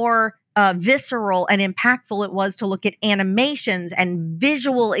more visceral and impactful it was to look at animations and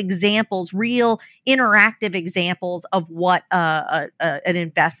visual examples, real interactive examples of what an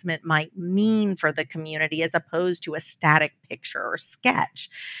investment might mean for the community as opposed to a static picture or sketch.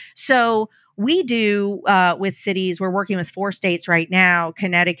 So we do with cities, we're working with 4 states right now,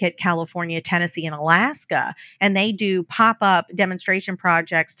 Connecticut, California, Tennessee, and Alaska, and they do pop-up demonstration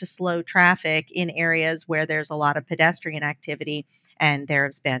projects to slow traffic in areas where there's a lot of pedestrian activity and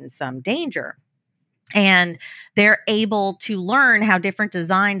there's been some danger. And they're able to learn how different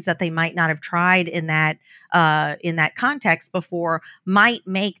designs that they might not have tried in that context before might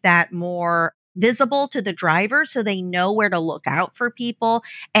make that more visible to the driver so they know where to look out for people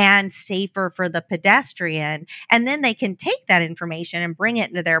and safer for the pedestrian. And then they can take that information and bring it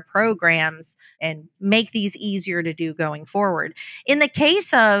into their programs and make these easier to do going forward. In the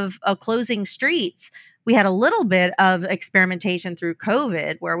case of closing streets, we had a little bit of experimentation through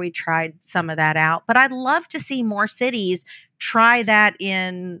COVID where we tried some of that out, but I'd love to see more cities try that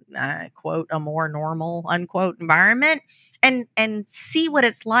in, quote, a more normal, unquote, environment and see what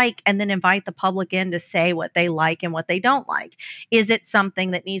it's like and then invite the public in to say what they like and what they don't like. Is it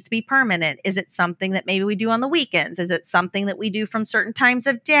something that needs to be permanent? Is it something that maybe we do on the weekends? Is it something that we do from certain times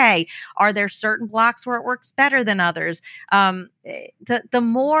of day? Are there certain blocks where it works better than others? The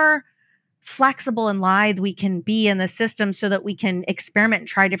more flexible and lithe we can be in the system so that we can experiment and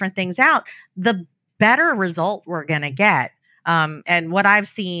try different things out, the better result we're going to get. And what I've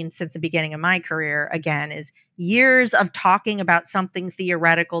seen since the beginning of my career, again, is years of talking about something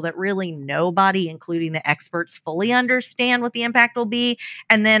theoretical that really nobody, including the experts, fully understand what the impact will be,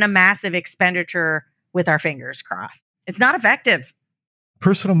 and then a massive expenditure with our fingers crossed. It's not effective.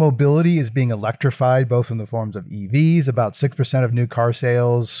 Personal mobility is being electrified, both in the forms of EVs, about 6% of new car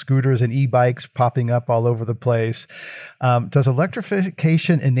sales, scooters and e-bikes popping up all over the place. Does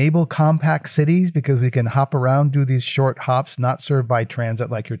electrification enable compact cities because we can hop around, do these short hops, not served by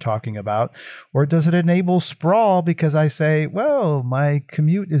transit like you're talking about? Or does it enable sprawl because I say, well, my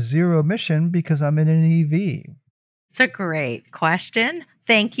commute is zero emission because I'm in an EV? It's a great question.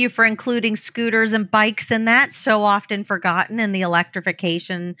 Thank you for including scooters and bikes in that, so often forgotten in the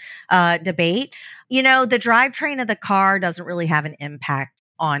electrification debate. You know, the drivetrain of the car doesn't really have an impact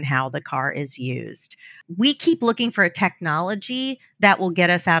on how the car is used. We keep looking for a technology that will get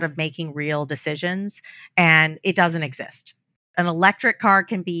us out of making real decisions, and it doesn't exist. An electric car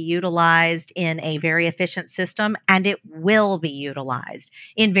can be utilized in a very efficient system, and it will be utilized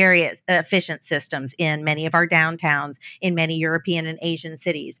in various efficient systems in many of our downtowns, in many European and Asian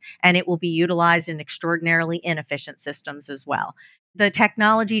cities, and it will be utilized in extraordinarily inefficient systems as well. The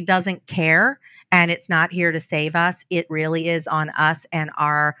technology doesn't care, and it's not here to save us. It really is on us and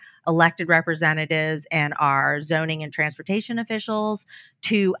our elected representatives and our zoning and transportation officials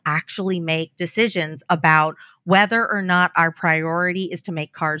to actually make decisions about whether or not our priority is to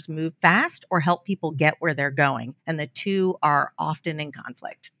make cars move fast or help people get where they're going. And the two are often in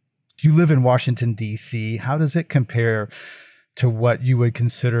conflict. You live in Washington, D.C. How does it compare to what you would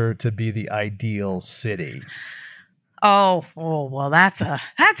consider to be the ideal city? Oh, well, that's a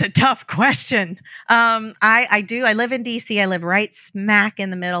tough question. I live in DC. I live right smack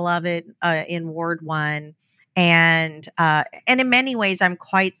in the middle of it, in Ward 1. And in many ways, I'm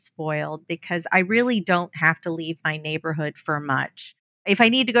quite spoiled because I really don't have to leave my neighborhood for much. If I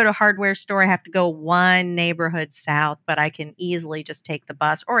need to go to a hardware store, I have to go one neighborhood south, but I can easily just take the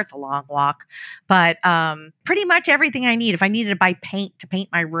bus, or it's a long walk. But pretty much everything I need, if I needed to buy paint to paint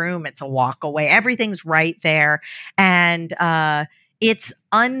my room, it's a walk away. Everything's right there. And it's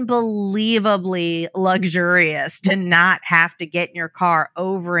unbelievably luxurious to not have to get in your car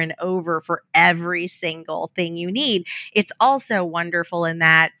over and over for every single thing you need. It's also wonderful in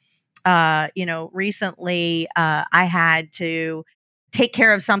that, recently I had to take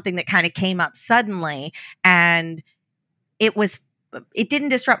care of something that kind of came up suddenly, and it didn't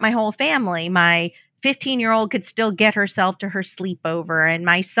disrupt my whole family. My 15-year-old could still get herself to her sleepover, and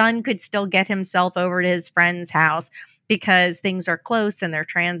my son could still get himself over to his friend's house because things are close and they're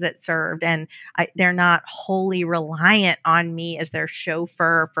transit served, and they're not wholly reliant on me as their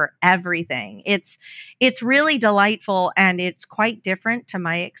chauffeur for everything. It's really delightful, and it's quite different to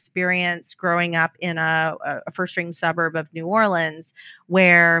my experience growing up in a first-ring suburb of New Orleans,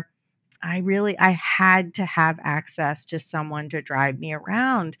 where I had to have access to someone to drive me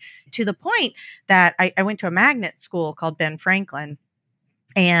around, to the point that I went to a magnet school called Ben Franklin.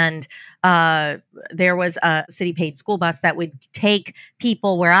 And there was a city paid school bus that would take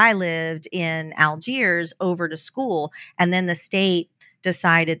people where I lived in Algiers over to school. And then the state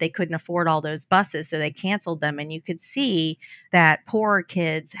decided they couldn't afford all those buses, so they canceled them. And you could see that poorer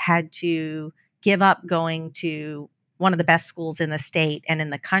kids had to give up going to one of the best schools in the state and in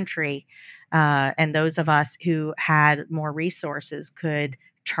the country. And those of us who had more resources could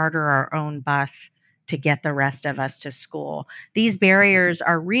charter our own bus to get the rest of us to school. These barriers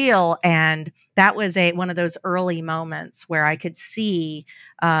are real. And that was one of those early moments where I could see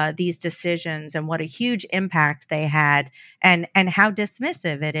these decisions and what a huge impact they had, and how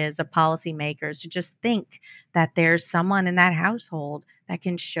dismissive it is of policymakers to just think that there's someone in that household that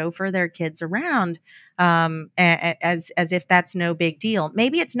can chauffeur their kids around as if that's no big deal.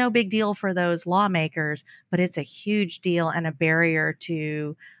 Maybe it's no big deal for those lawmakers, but it's a huge deal and a barrier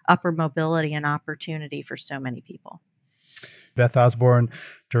to upward mobility and opportunity for so many people. Beth Osborne,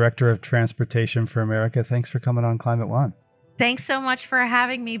 Director of Transportation for America, thanks for coming on Climate One. Thanks so much for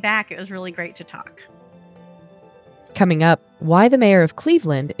having me back. It was really great to talk. Coming up, why the mayor of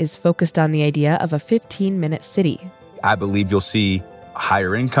Cleveland is focused on the idea of a 15-minute city. I believe you'll see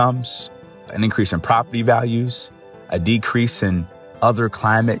higher incomes, an increase in property values, a decrease in other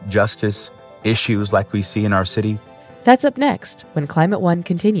climate justice issues like we see in our city. That's up next when Climate One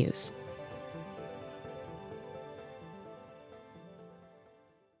continues.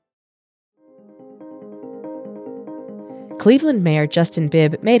 Cleveland Mayor Justin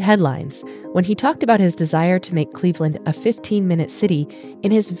Bibb made headlines when he talked about his desire to make Cleveland a 15-minute city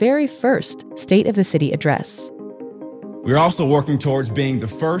in his very first State of the City address. We're also working towards being the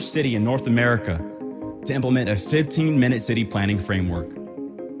first city in North America to implement a 15-minute city planning framework.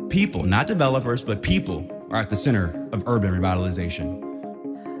 People, not developers, but people are at the center of urban revitalization.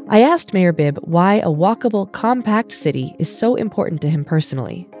 I asked Mayor Bibb why a walkable, compact city is so important to him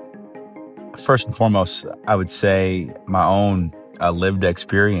personally. First and foremost, I would say my own lived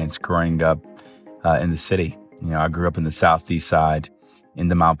experience growing up in the city. I grew up in the southeast side in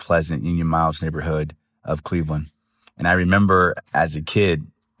the Mount Pleasant, Union Miles neighborhood of Cleveland. And I remember as a kid,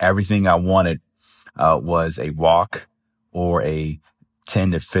 everything I wanted was a walk or a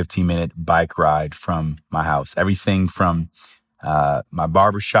 10 to 15 minute bike ride from my house. Everything from my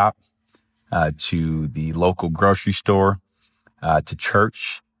barbershop to the local grocery store to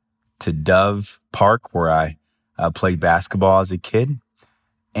church to Dove Park, where I played basketball as a kid.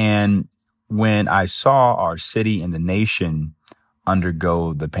 And when I saw our city and the nation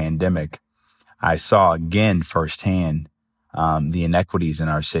undergo the pandemic, I saw again firsthand the inequities in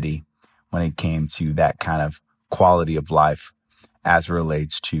our city when it came to that kind of quality of life as it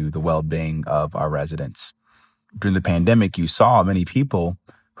relates to the well-being of our residents. During the pandemic, you saw many people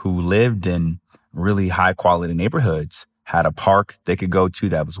who lived in really high-quality neighborhoods had a park they could go to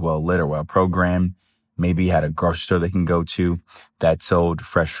that was well-lit or well-programmed, maybe had a grocery store they can go to that sold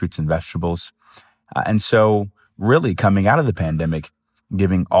fresh fruits and vegetables. And so really coming out of the pandemic,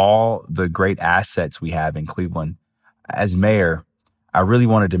 giving all the great assets we have in Cleveland, as mayor, I really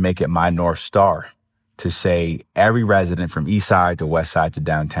wanted to make it my North Star to say every resident from east side to west side to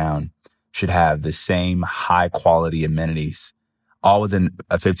downtown should have the same high quality amenities, all within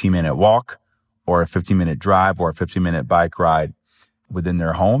a 15-minute walk or a 15-minute drive or a 15-minute bike ride within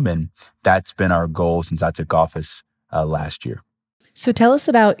their home. And that's been our goal since I took office last year. So tell us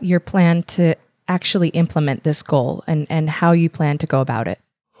about your plan to actually implement this goal and how you plan to go about it.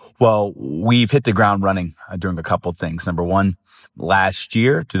 Well, we've hit the ground running doing a couple of things. Number one, last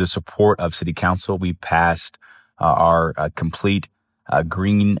year, through the support of City Council, we passed our complete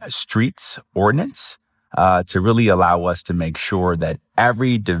Green Streets Ordinance to really allow us to make sure that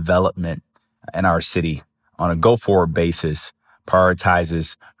every development in our city on a go-forward basis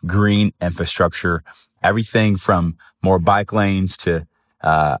prioritizes green infrastructure, everything from more bike lanes to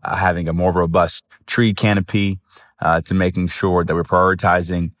having a more robust tree canopy to making sure that we're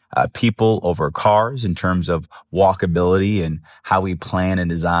prioritizing people over cars in terms of walkability and how we plan and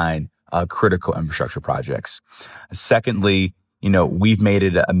design critical infrastructure projects. Secondly, we've made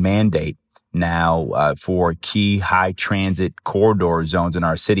it a mandate now for key high transit corridor zones in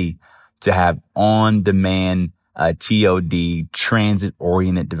our city to have on-demand TOD,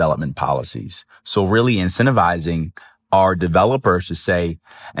 transit-oriented development policies. So really incentivizing our developers to say,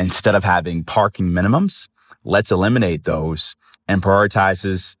 instead of having parking minimums, let's eliminate those and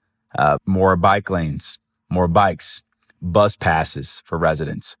prioritizes more bike lanes, more bikes, bus passes for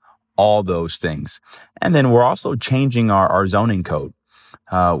residents, all those things. And then we're also changing our zoning code.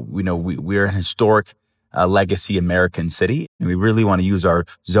 We're a historic legacy American city, and we really want to use our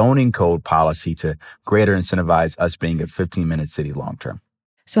zoning code policy to greater incentivize us being a 15-minute city long term.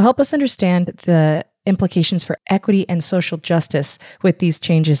 So help us understand the implications for equity and social justice with these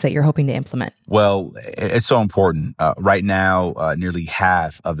changes that you're hoping to implement. Well, it's so important. Right now, nearly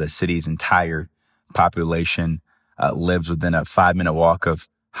half of the city's entire population lives within a 5-minute walk of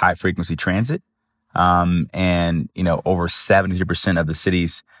high-frequency transit. Over 70% of the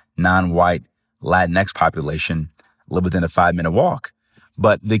city's non-white Latinx population live within a 5-minute walk.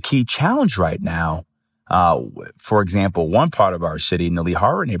 But the key challenge right now, for example, one part of our city in the Lee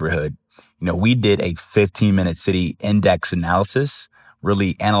Harbor neighborhood, we did a 15-minute city index analysis,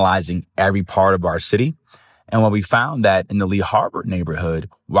 really analyzing every part of our city. And what we found that in the Lee Harbor neighborhood,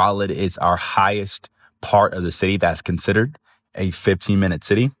 while it is our highest part of the city that's considered a 15-minute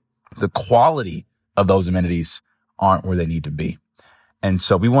city, the quality of those amenities aren't where they need to be. And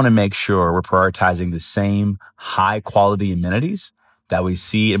so we want to make sure we're prioritizing the same high quality amenities that we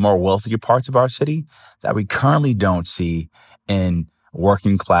see in more wealthier parts of our city that we currently don't see in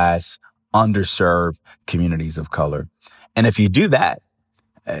working class, underserved communities of color. And if you do that,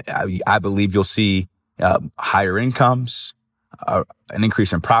 I believe you'll see higher incomes, an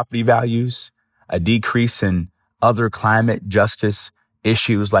increase in property values, a decrease in other climate justice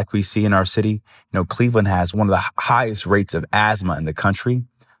issues like we see in our city. Cleveland has one of the highest rates of asthma in the country,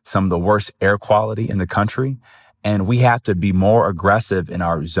 some of the worst air quality in the country. And we have to be more aggressive in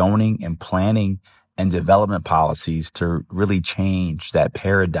our zoning and planning and development policies to really change that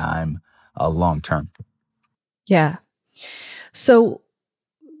paradigm long term. Yeah. So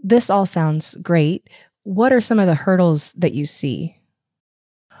this all sounds great. What are some of the hurdles that you see?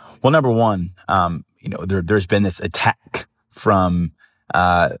 Well, number one, there's been this attack from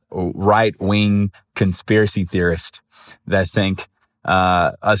right-wing conspiracy theorists that think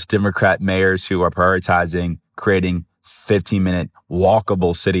us Democrat mayors who are prioritizing creating 15-minute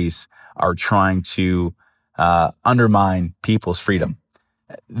walkable cities are trying to undermine people's freedom.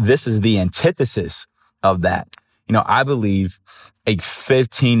 This is the antithesis of that. I believe a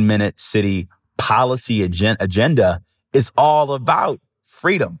 15-minute city policy agenda is all about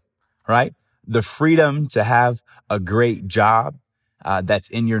freedom, right? The freedom to have a great job that's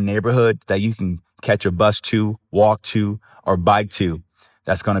in your neighborhood that you can catch a bus to, walk to, or bike to,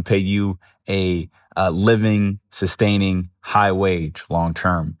 that's going to pay you a living, sustaining, high wage long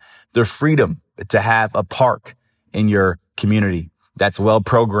term. The freedom to have a park in your community that's well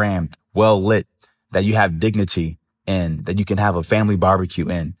programmed, well lit, that you have dignity in, that you can have a family barbecue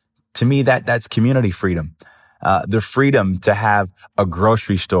in. To me, that's community freedom. The freedom to have a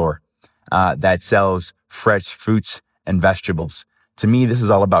grocery store that sells fresh fruits and vegetables. To me, this is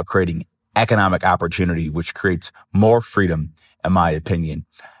all about creating economic opportunity, which creates more freedom, in my opinion.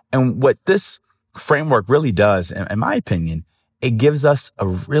 And what this framework really does, in my opinion, it gives us a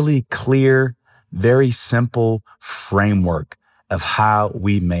really clear, very simple framework of how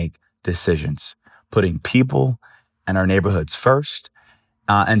we make decisions, putting people and our neighborhoods first.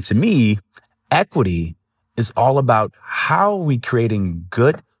 And to me, equity is all about how are we creating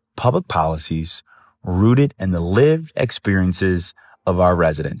good public policies rooted in the lived experiences of our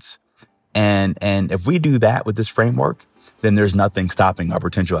residents. And if we do that with this framework, then there's nothing stopping our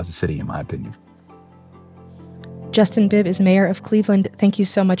potential as a city, in my opinion. Justin Bibb is mayor of Cleveland. Thank you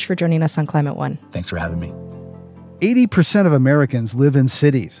so much for joining us on Climate One. Thanks for having me. 80% of Americans live in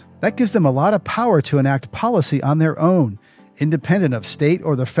cities. That gives them a lot of power to enact policy on their own, independent of state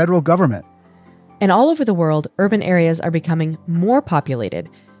or the federal government. And all over the world, urban areas are becoming more populated,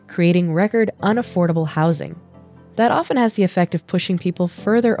 creating record unaffordable housing. That often has the effect of pushing people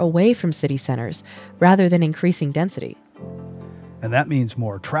further away from city centers rather than increasing density. And that means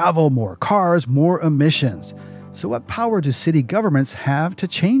more travel, more cars, more emissions. So what power do city governments have to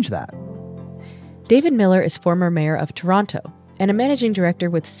change that? David Miller is former mayor of Toronto and a managing director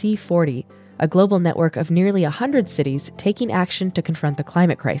with C40, a global network of nearly 100 cities taking action to confront the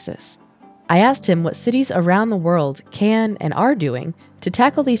climate crisis. I asked him what cities around the world can and are doing to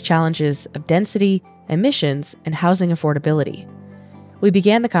tackle these challenges of density, emissions, and housing affordability. We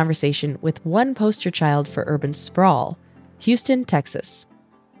began the conversation with one poster child for urban sprawl, Houston, Texas.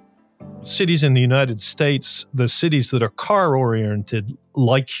 Cities in the United States, the cities that are car-oriented,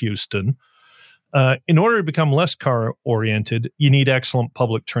 like Houston, in order to become less car-oriented, you need excellent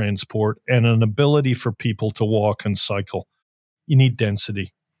public transport and an ability for people to walk and cycle. You need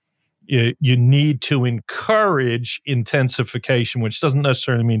density. You need to encourage intensification, which doesn't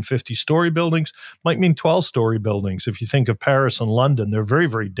necessarily mean 50-story buildings, might mean 12-story buildings. If you think of Paris and London, they're very,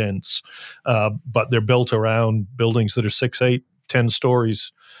 very dense, but they're built around buildings that are 6, 8, 10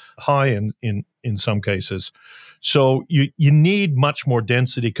 stories high in some cases. So you need much more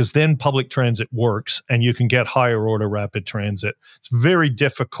density because then public transit works and you can get higher order rapid transit. It's very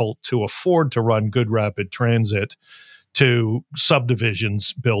difficult to afford to run good rapid transit to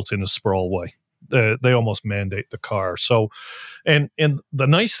subdivisions built in a sprawl way. They almost mandate the car. So, and the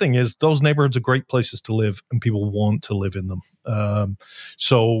nice thing is those neighborhoods are great places to live and people want to live in them.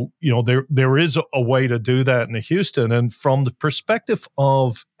 So, there is a way to do that in Houston. And from the perspective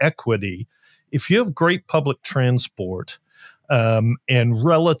of equity, if you have great public transport and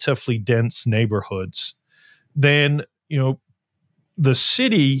relatively dense neighborhoods, then, the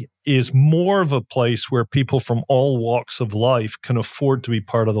city is more of a place where people from all walks of life can afford to be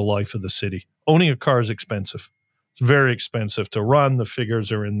part of the life of the city. Owning a car is expensive. It's very expensive to run. The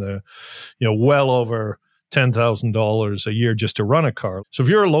figures are in the, well over $10,000 a year just to run a car. So if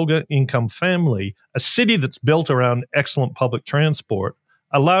you're a low-income family, a city that's built around excellent public transport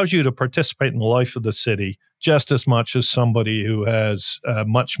allows you to participate in the life of the city just as much as somebody who has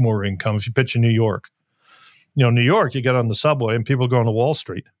much more income. If you picture New York, New York, you get on the subway and people going to Wall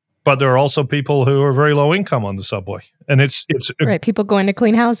Street. But there are also people who are very low income on the subway. And it's right, people going to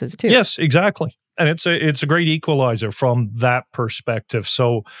clean houses too. Yes, exactly. And it's a great equalizer from that perspective.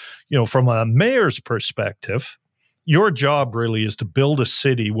 So, from a mayor's perspective, your job really is to build a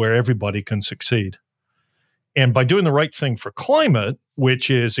city where everybody can succeed. And by doing the right thing for climate, which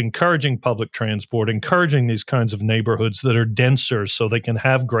is encouraging public transport, encouraging these kinds of neighborhoods that are denser so they can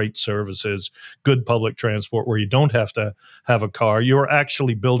have great services, good public transport where you don't have to have a car, you're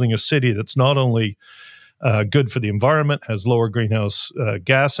actually building a city that's not only good for the environment, has lower greenhouse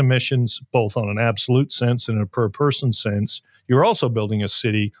gas emissions, both on an absolute sense and a per person sense. You're also building a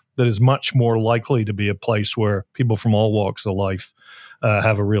city that is much more likely to be a place where people from all walks of life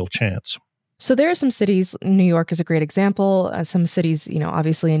have a real chance. So there are some cities, New York is a great example, some cities,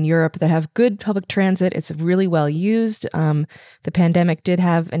 obviously in Europe that have good public transit. It's really well used. The pandemic did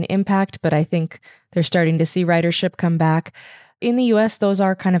have an impact, but I think they're starting to see ridership come back. In the US, those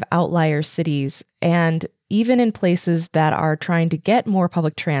are kind of outlier cities. And even in places that are trying to get more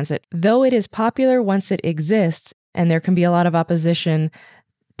public transit, though it is popular once it exists, and there can be a lot of opposition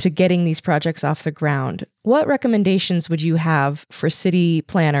to getting these projects off the ground. What recommendations would you have for city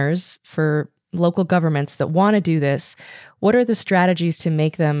planners, for local governments that want to do this? What are the strategies to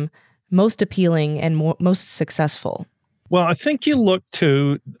make them most appealing and most successful? Well, I think you look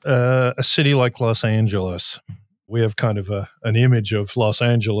to a city like Los Angeles. We have kind of an image of Los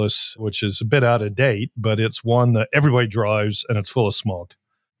Angeles, which is a bit out of date, but it's one that everybody drives and it's full of smog.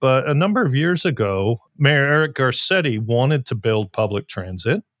 But a number of years ago, Mayor Eric Garcetti wanted to build public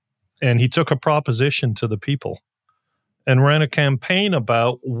transit, and he took a proposition to the people and ran a campaign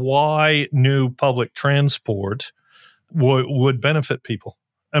about why new public transport would benefit people.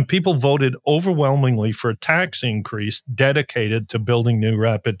 And people voted overwhelmingly for a tax increase dedicated to building new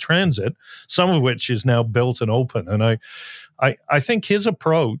rapid transit, some of which is now built and open. And I think his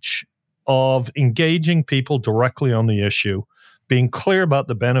approach of engaging people directly on the issue, being clear about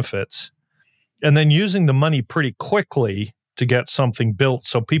the benefits, and then using the money pretty quickly to get something built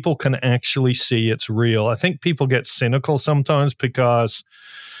so people can actually see it's real. I think people get cynical sometimes because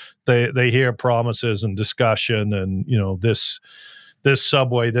They hear promises and discussion and, this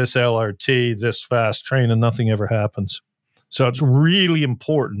subway, this LRT, this fast train, and nothing ever happens. So it's really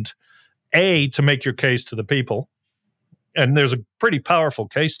important, A, to make your case to the people. And there's a pretty powerful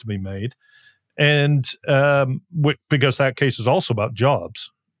case to be made. And because that case is also about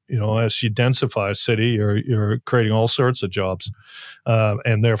jobs. As you densify a city, you're creating all sorts of jobs,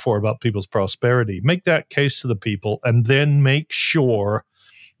 and therefore about people's prosperity. Make that case to the people, and then make sure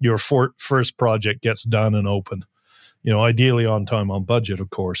your first project gets done and open. Ideally on time, on budget, of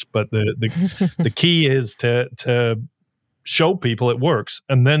course. But the key is to show people it works,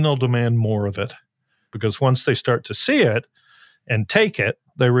 and then they'll demand more of it. Because once they start to see it and take it,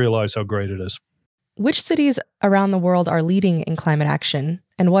 they realize how great it is. Which cities around the world are leading in climate action,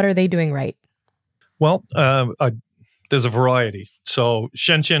 and what are they doing right? Well, there's a variety. So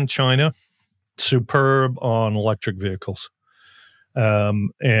Shenzhen, China, superb on electric vehicles.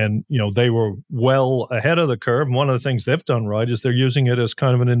 And, they were well ahead of the curve. And one of the things they've done right is they're using it as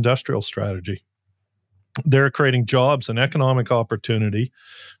kind of an industrial strategy. They're creating jobs and economic opportunity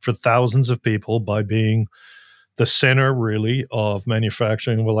for thousands of people by being the center, really, of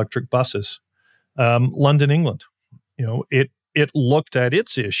manufacturing of electric buses. London, England, it looked at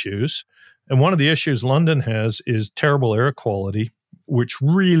its issues. And one of the issues London has is terrible air quality, which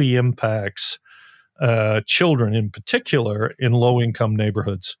really impacts children in particular in low-income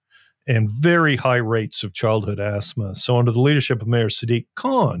neighborhoods and very high rates of childhood asthma. So under the leadership of Mayor Sadiq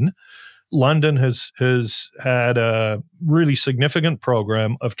Khan, London has had a really significant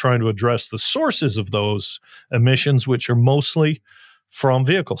program of trying to address the sources of those emissions, which are mostly from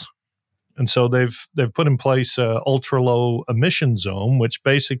vehicles. And so they've put in place a ultra-low emission zone, which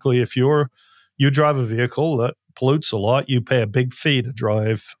basically if you drive a vehicle that pollutes a lot, you pay a big fee to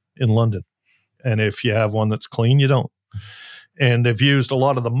drive in London. And if you have one that's clean, you don't. And they've used a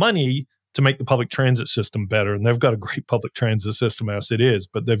lot of the money to make the public transit system better. And they've got a great public transit system as it is,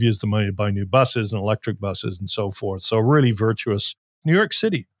 but they've used the money to buy new buses and electric buses and so forth. So really virtuous. New York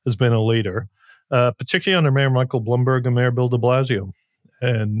City has been a leader, particularly under Mayor Michael Bloomberg and Mayor Bill de Blasio.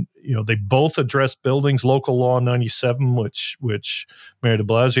 And, they both addressed buildings. Local Law 97, which Mayor de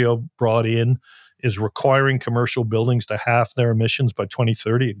Blasio brought in, is requiring commercial buildings to halve their emissions by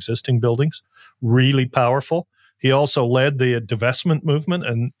 2030, existing buildings. Really powerful. He also led the divestment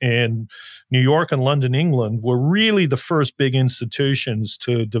movement, and New York and London, England were really the first big institutions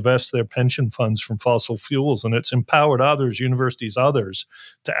to divest their pension funds from fossil fuels. And it's empowered others, universities, others,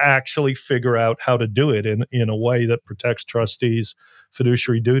 to actually figure out how to do it in a way that protects trustees'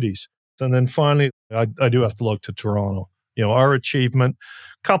 fiduciary duties. And then finally, I do have to look to Toronto. Our achievement,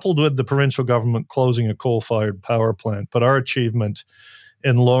 coupled with the provincial government closing a coal-fired power plant, but our achievement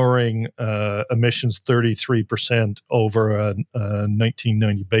in lowering emissions 33% over a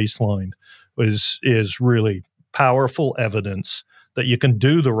 1990 baseline is really powerful evidence that you can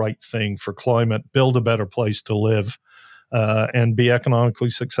do the right thing for climate, build a better place to live, and be economically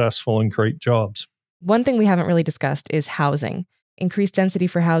successful and create jobs. One thing we haven't really discussed is housing. Increased density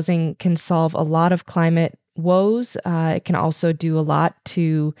for housing can solve a lot of climate woes. It can also do a lot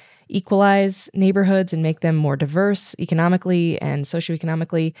to equalize neighborhoods and make them more diverse economically and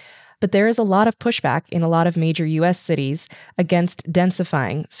socioeconomically. But there is a lot of pushback in a lot of major U.S. cities against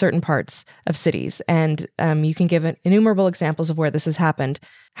densifying certain parts of cities. And you can give innumerable examples of where this has happened.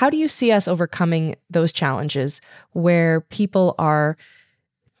 How do you see us overcoming those challenges where people are,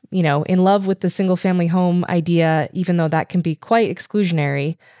 in love with the single-family home idea, even though that can be quite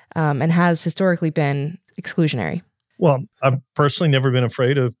exclusionary and has historically been exclusionary? Well, I've personally never been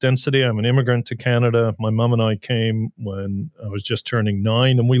afraid of density. I'm an immigrant to Canada. My mom and I came when I was just turning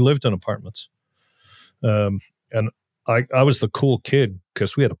 9, and we lived in apartments. And I was the cool kid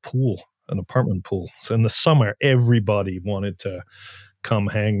because we had a pool, an apartment pool. So in the summer, everybody wanted to come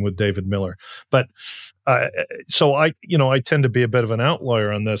hang with David Miller. But so I tend to be a bit of an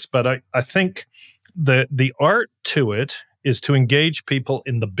outlier on this, but I think the art to it is to engage people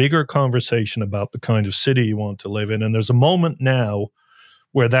in the bigger conversation about the kind of city you want to live in. And there's a moment now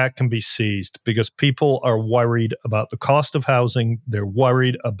where that can be seized because people are worried about the cost of housing. They're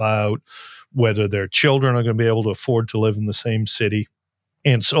worried about whether their children are going to be able to afford to live in the same city.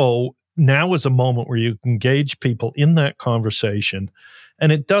 And so now is a moment where you engage people in that conversation.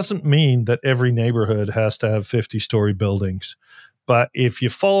 And it doesn't mean that every neighborhood has to have 50-story buildings. But if you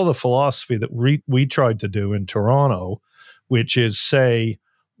follow the philosophy that we tried to do in Toronto, which is say,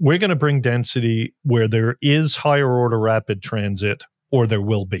 we're going to bring density where there is higher order rapid transit, or there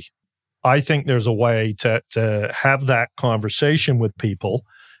will be. I think there's a way to have that conversation with people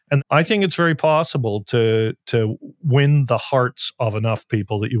And I think it's very possible to win the hearts of enough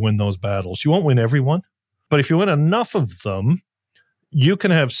people that you win those battles. You won't win everyone, but if you win enough of them, you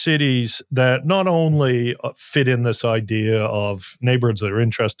can have cities that not only fit in this idea of neighborhoods that are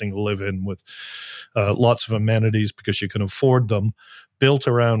interesting to live in with lots of amenities because you can afford them, built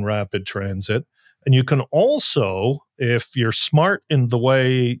around rapid transit. And you can also, if you're smart in the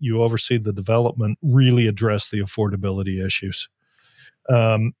way you oversee the development, really address the affordability issues.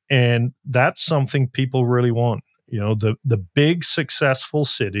 And that's something people really want. The big successful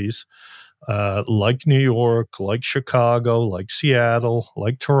cities like New York, like Chicago, like Seattle,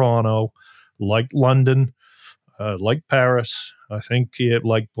 like Toronto, like London, like Paris, I think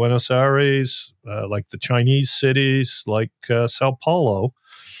like Buenos Aires, like the Chinese cities, like Sao Paulo,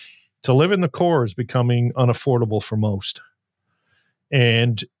 to live in the core is becoming unaffordable for most.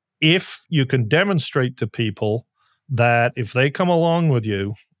 And if you can demonstrate to people that if they come along with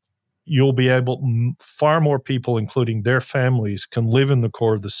you, you'll be able, far more people, including their families, can live in the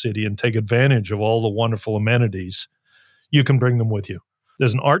core of the city and take advantage of all the wonderful amenities, you can bring them with you.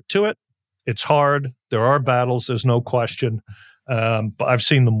 There's an art to it. It's hard. There are battles. There's no question. But I've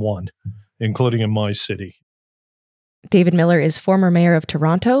seen them won, including in my city. David Miller is former mayor of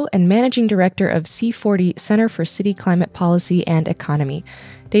Toronto and managing director of C40 Center for City Climate Policy and Economy.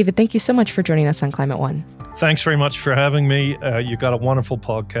 David, thank you so much for joining us on Climate One. Thanks very much for having me. You got a wonderful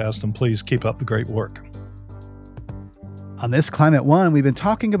podcast, and please keep up the great work. On this Climate One, we've been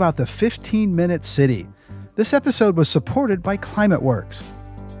talking about the 15-minute city. This episode was supported by ClimateWorks.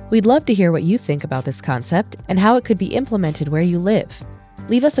 We'd love to hear what you think about this concept and how it could be implemented where you live.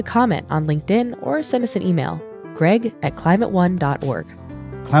 Leave us a comment on LinkedIn or send us an email, greg@climateone.org.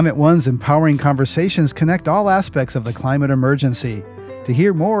 Climate One's empowering conversations connect all aspects of the climate emergency. To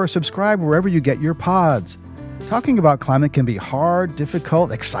hear more, subscribe wherever you get your pods. Talking about climate can be hard,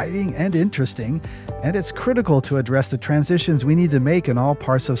 difficult, exciting, and interesting, and it's critical to address the transitions we need to make in all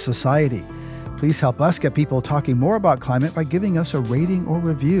parts of society. Please help us get people talking more about climate by giving us a rating or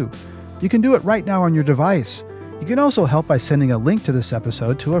review. You can do it right now on your device. You can also help by sending a link to this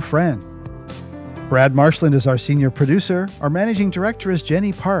episode to a friend. Brad Marshland is our senior producer. Our managing director is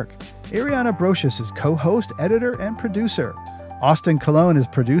Jenny Park. Ariana Brocious is co-host, editor, and producer. Austin Colon is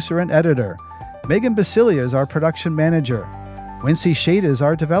producer and editor. Megan Basilia is our production manager. Wincy Shade is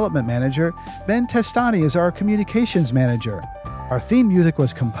our development manager. Ben Testani is our communications manager. Our theme music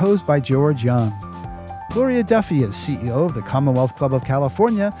was composed by George Young. Gloria Duffy is CEO of the Commonwealth Club of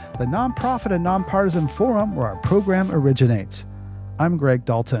California, the nonprofit and nonpartisan forum where our program originates. I'm Greg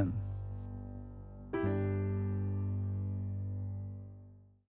Dalton.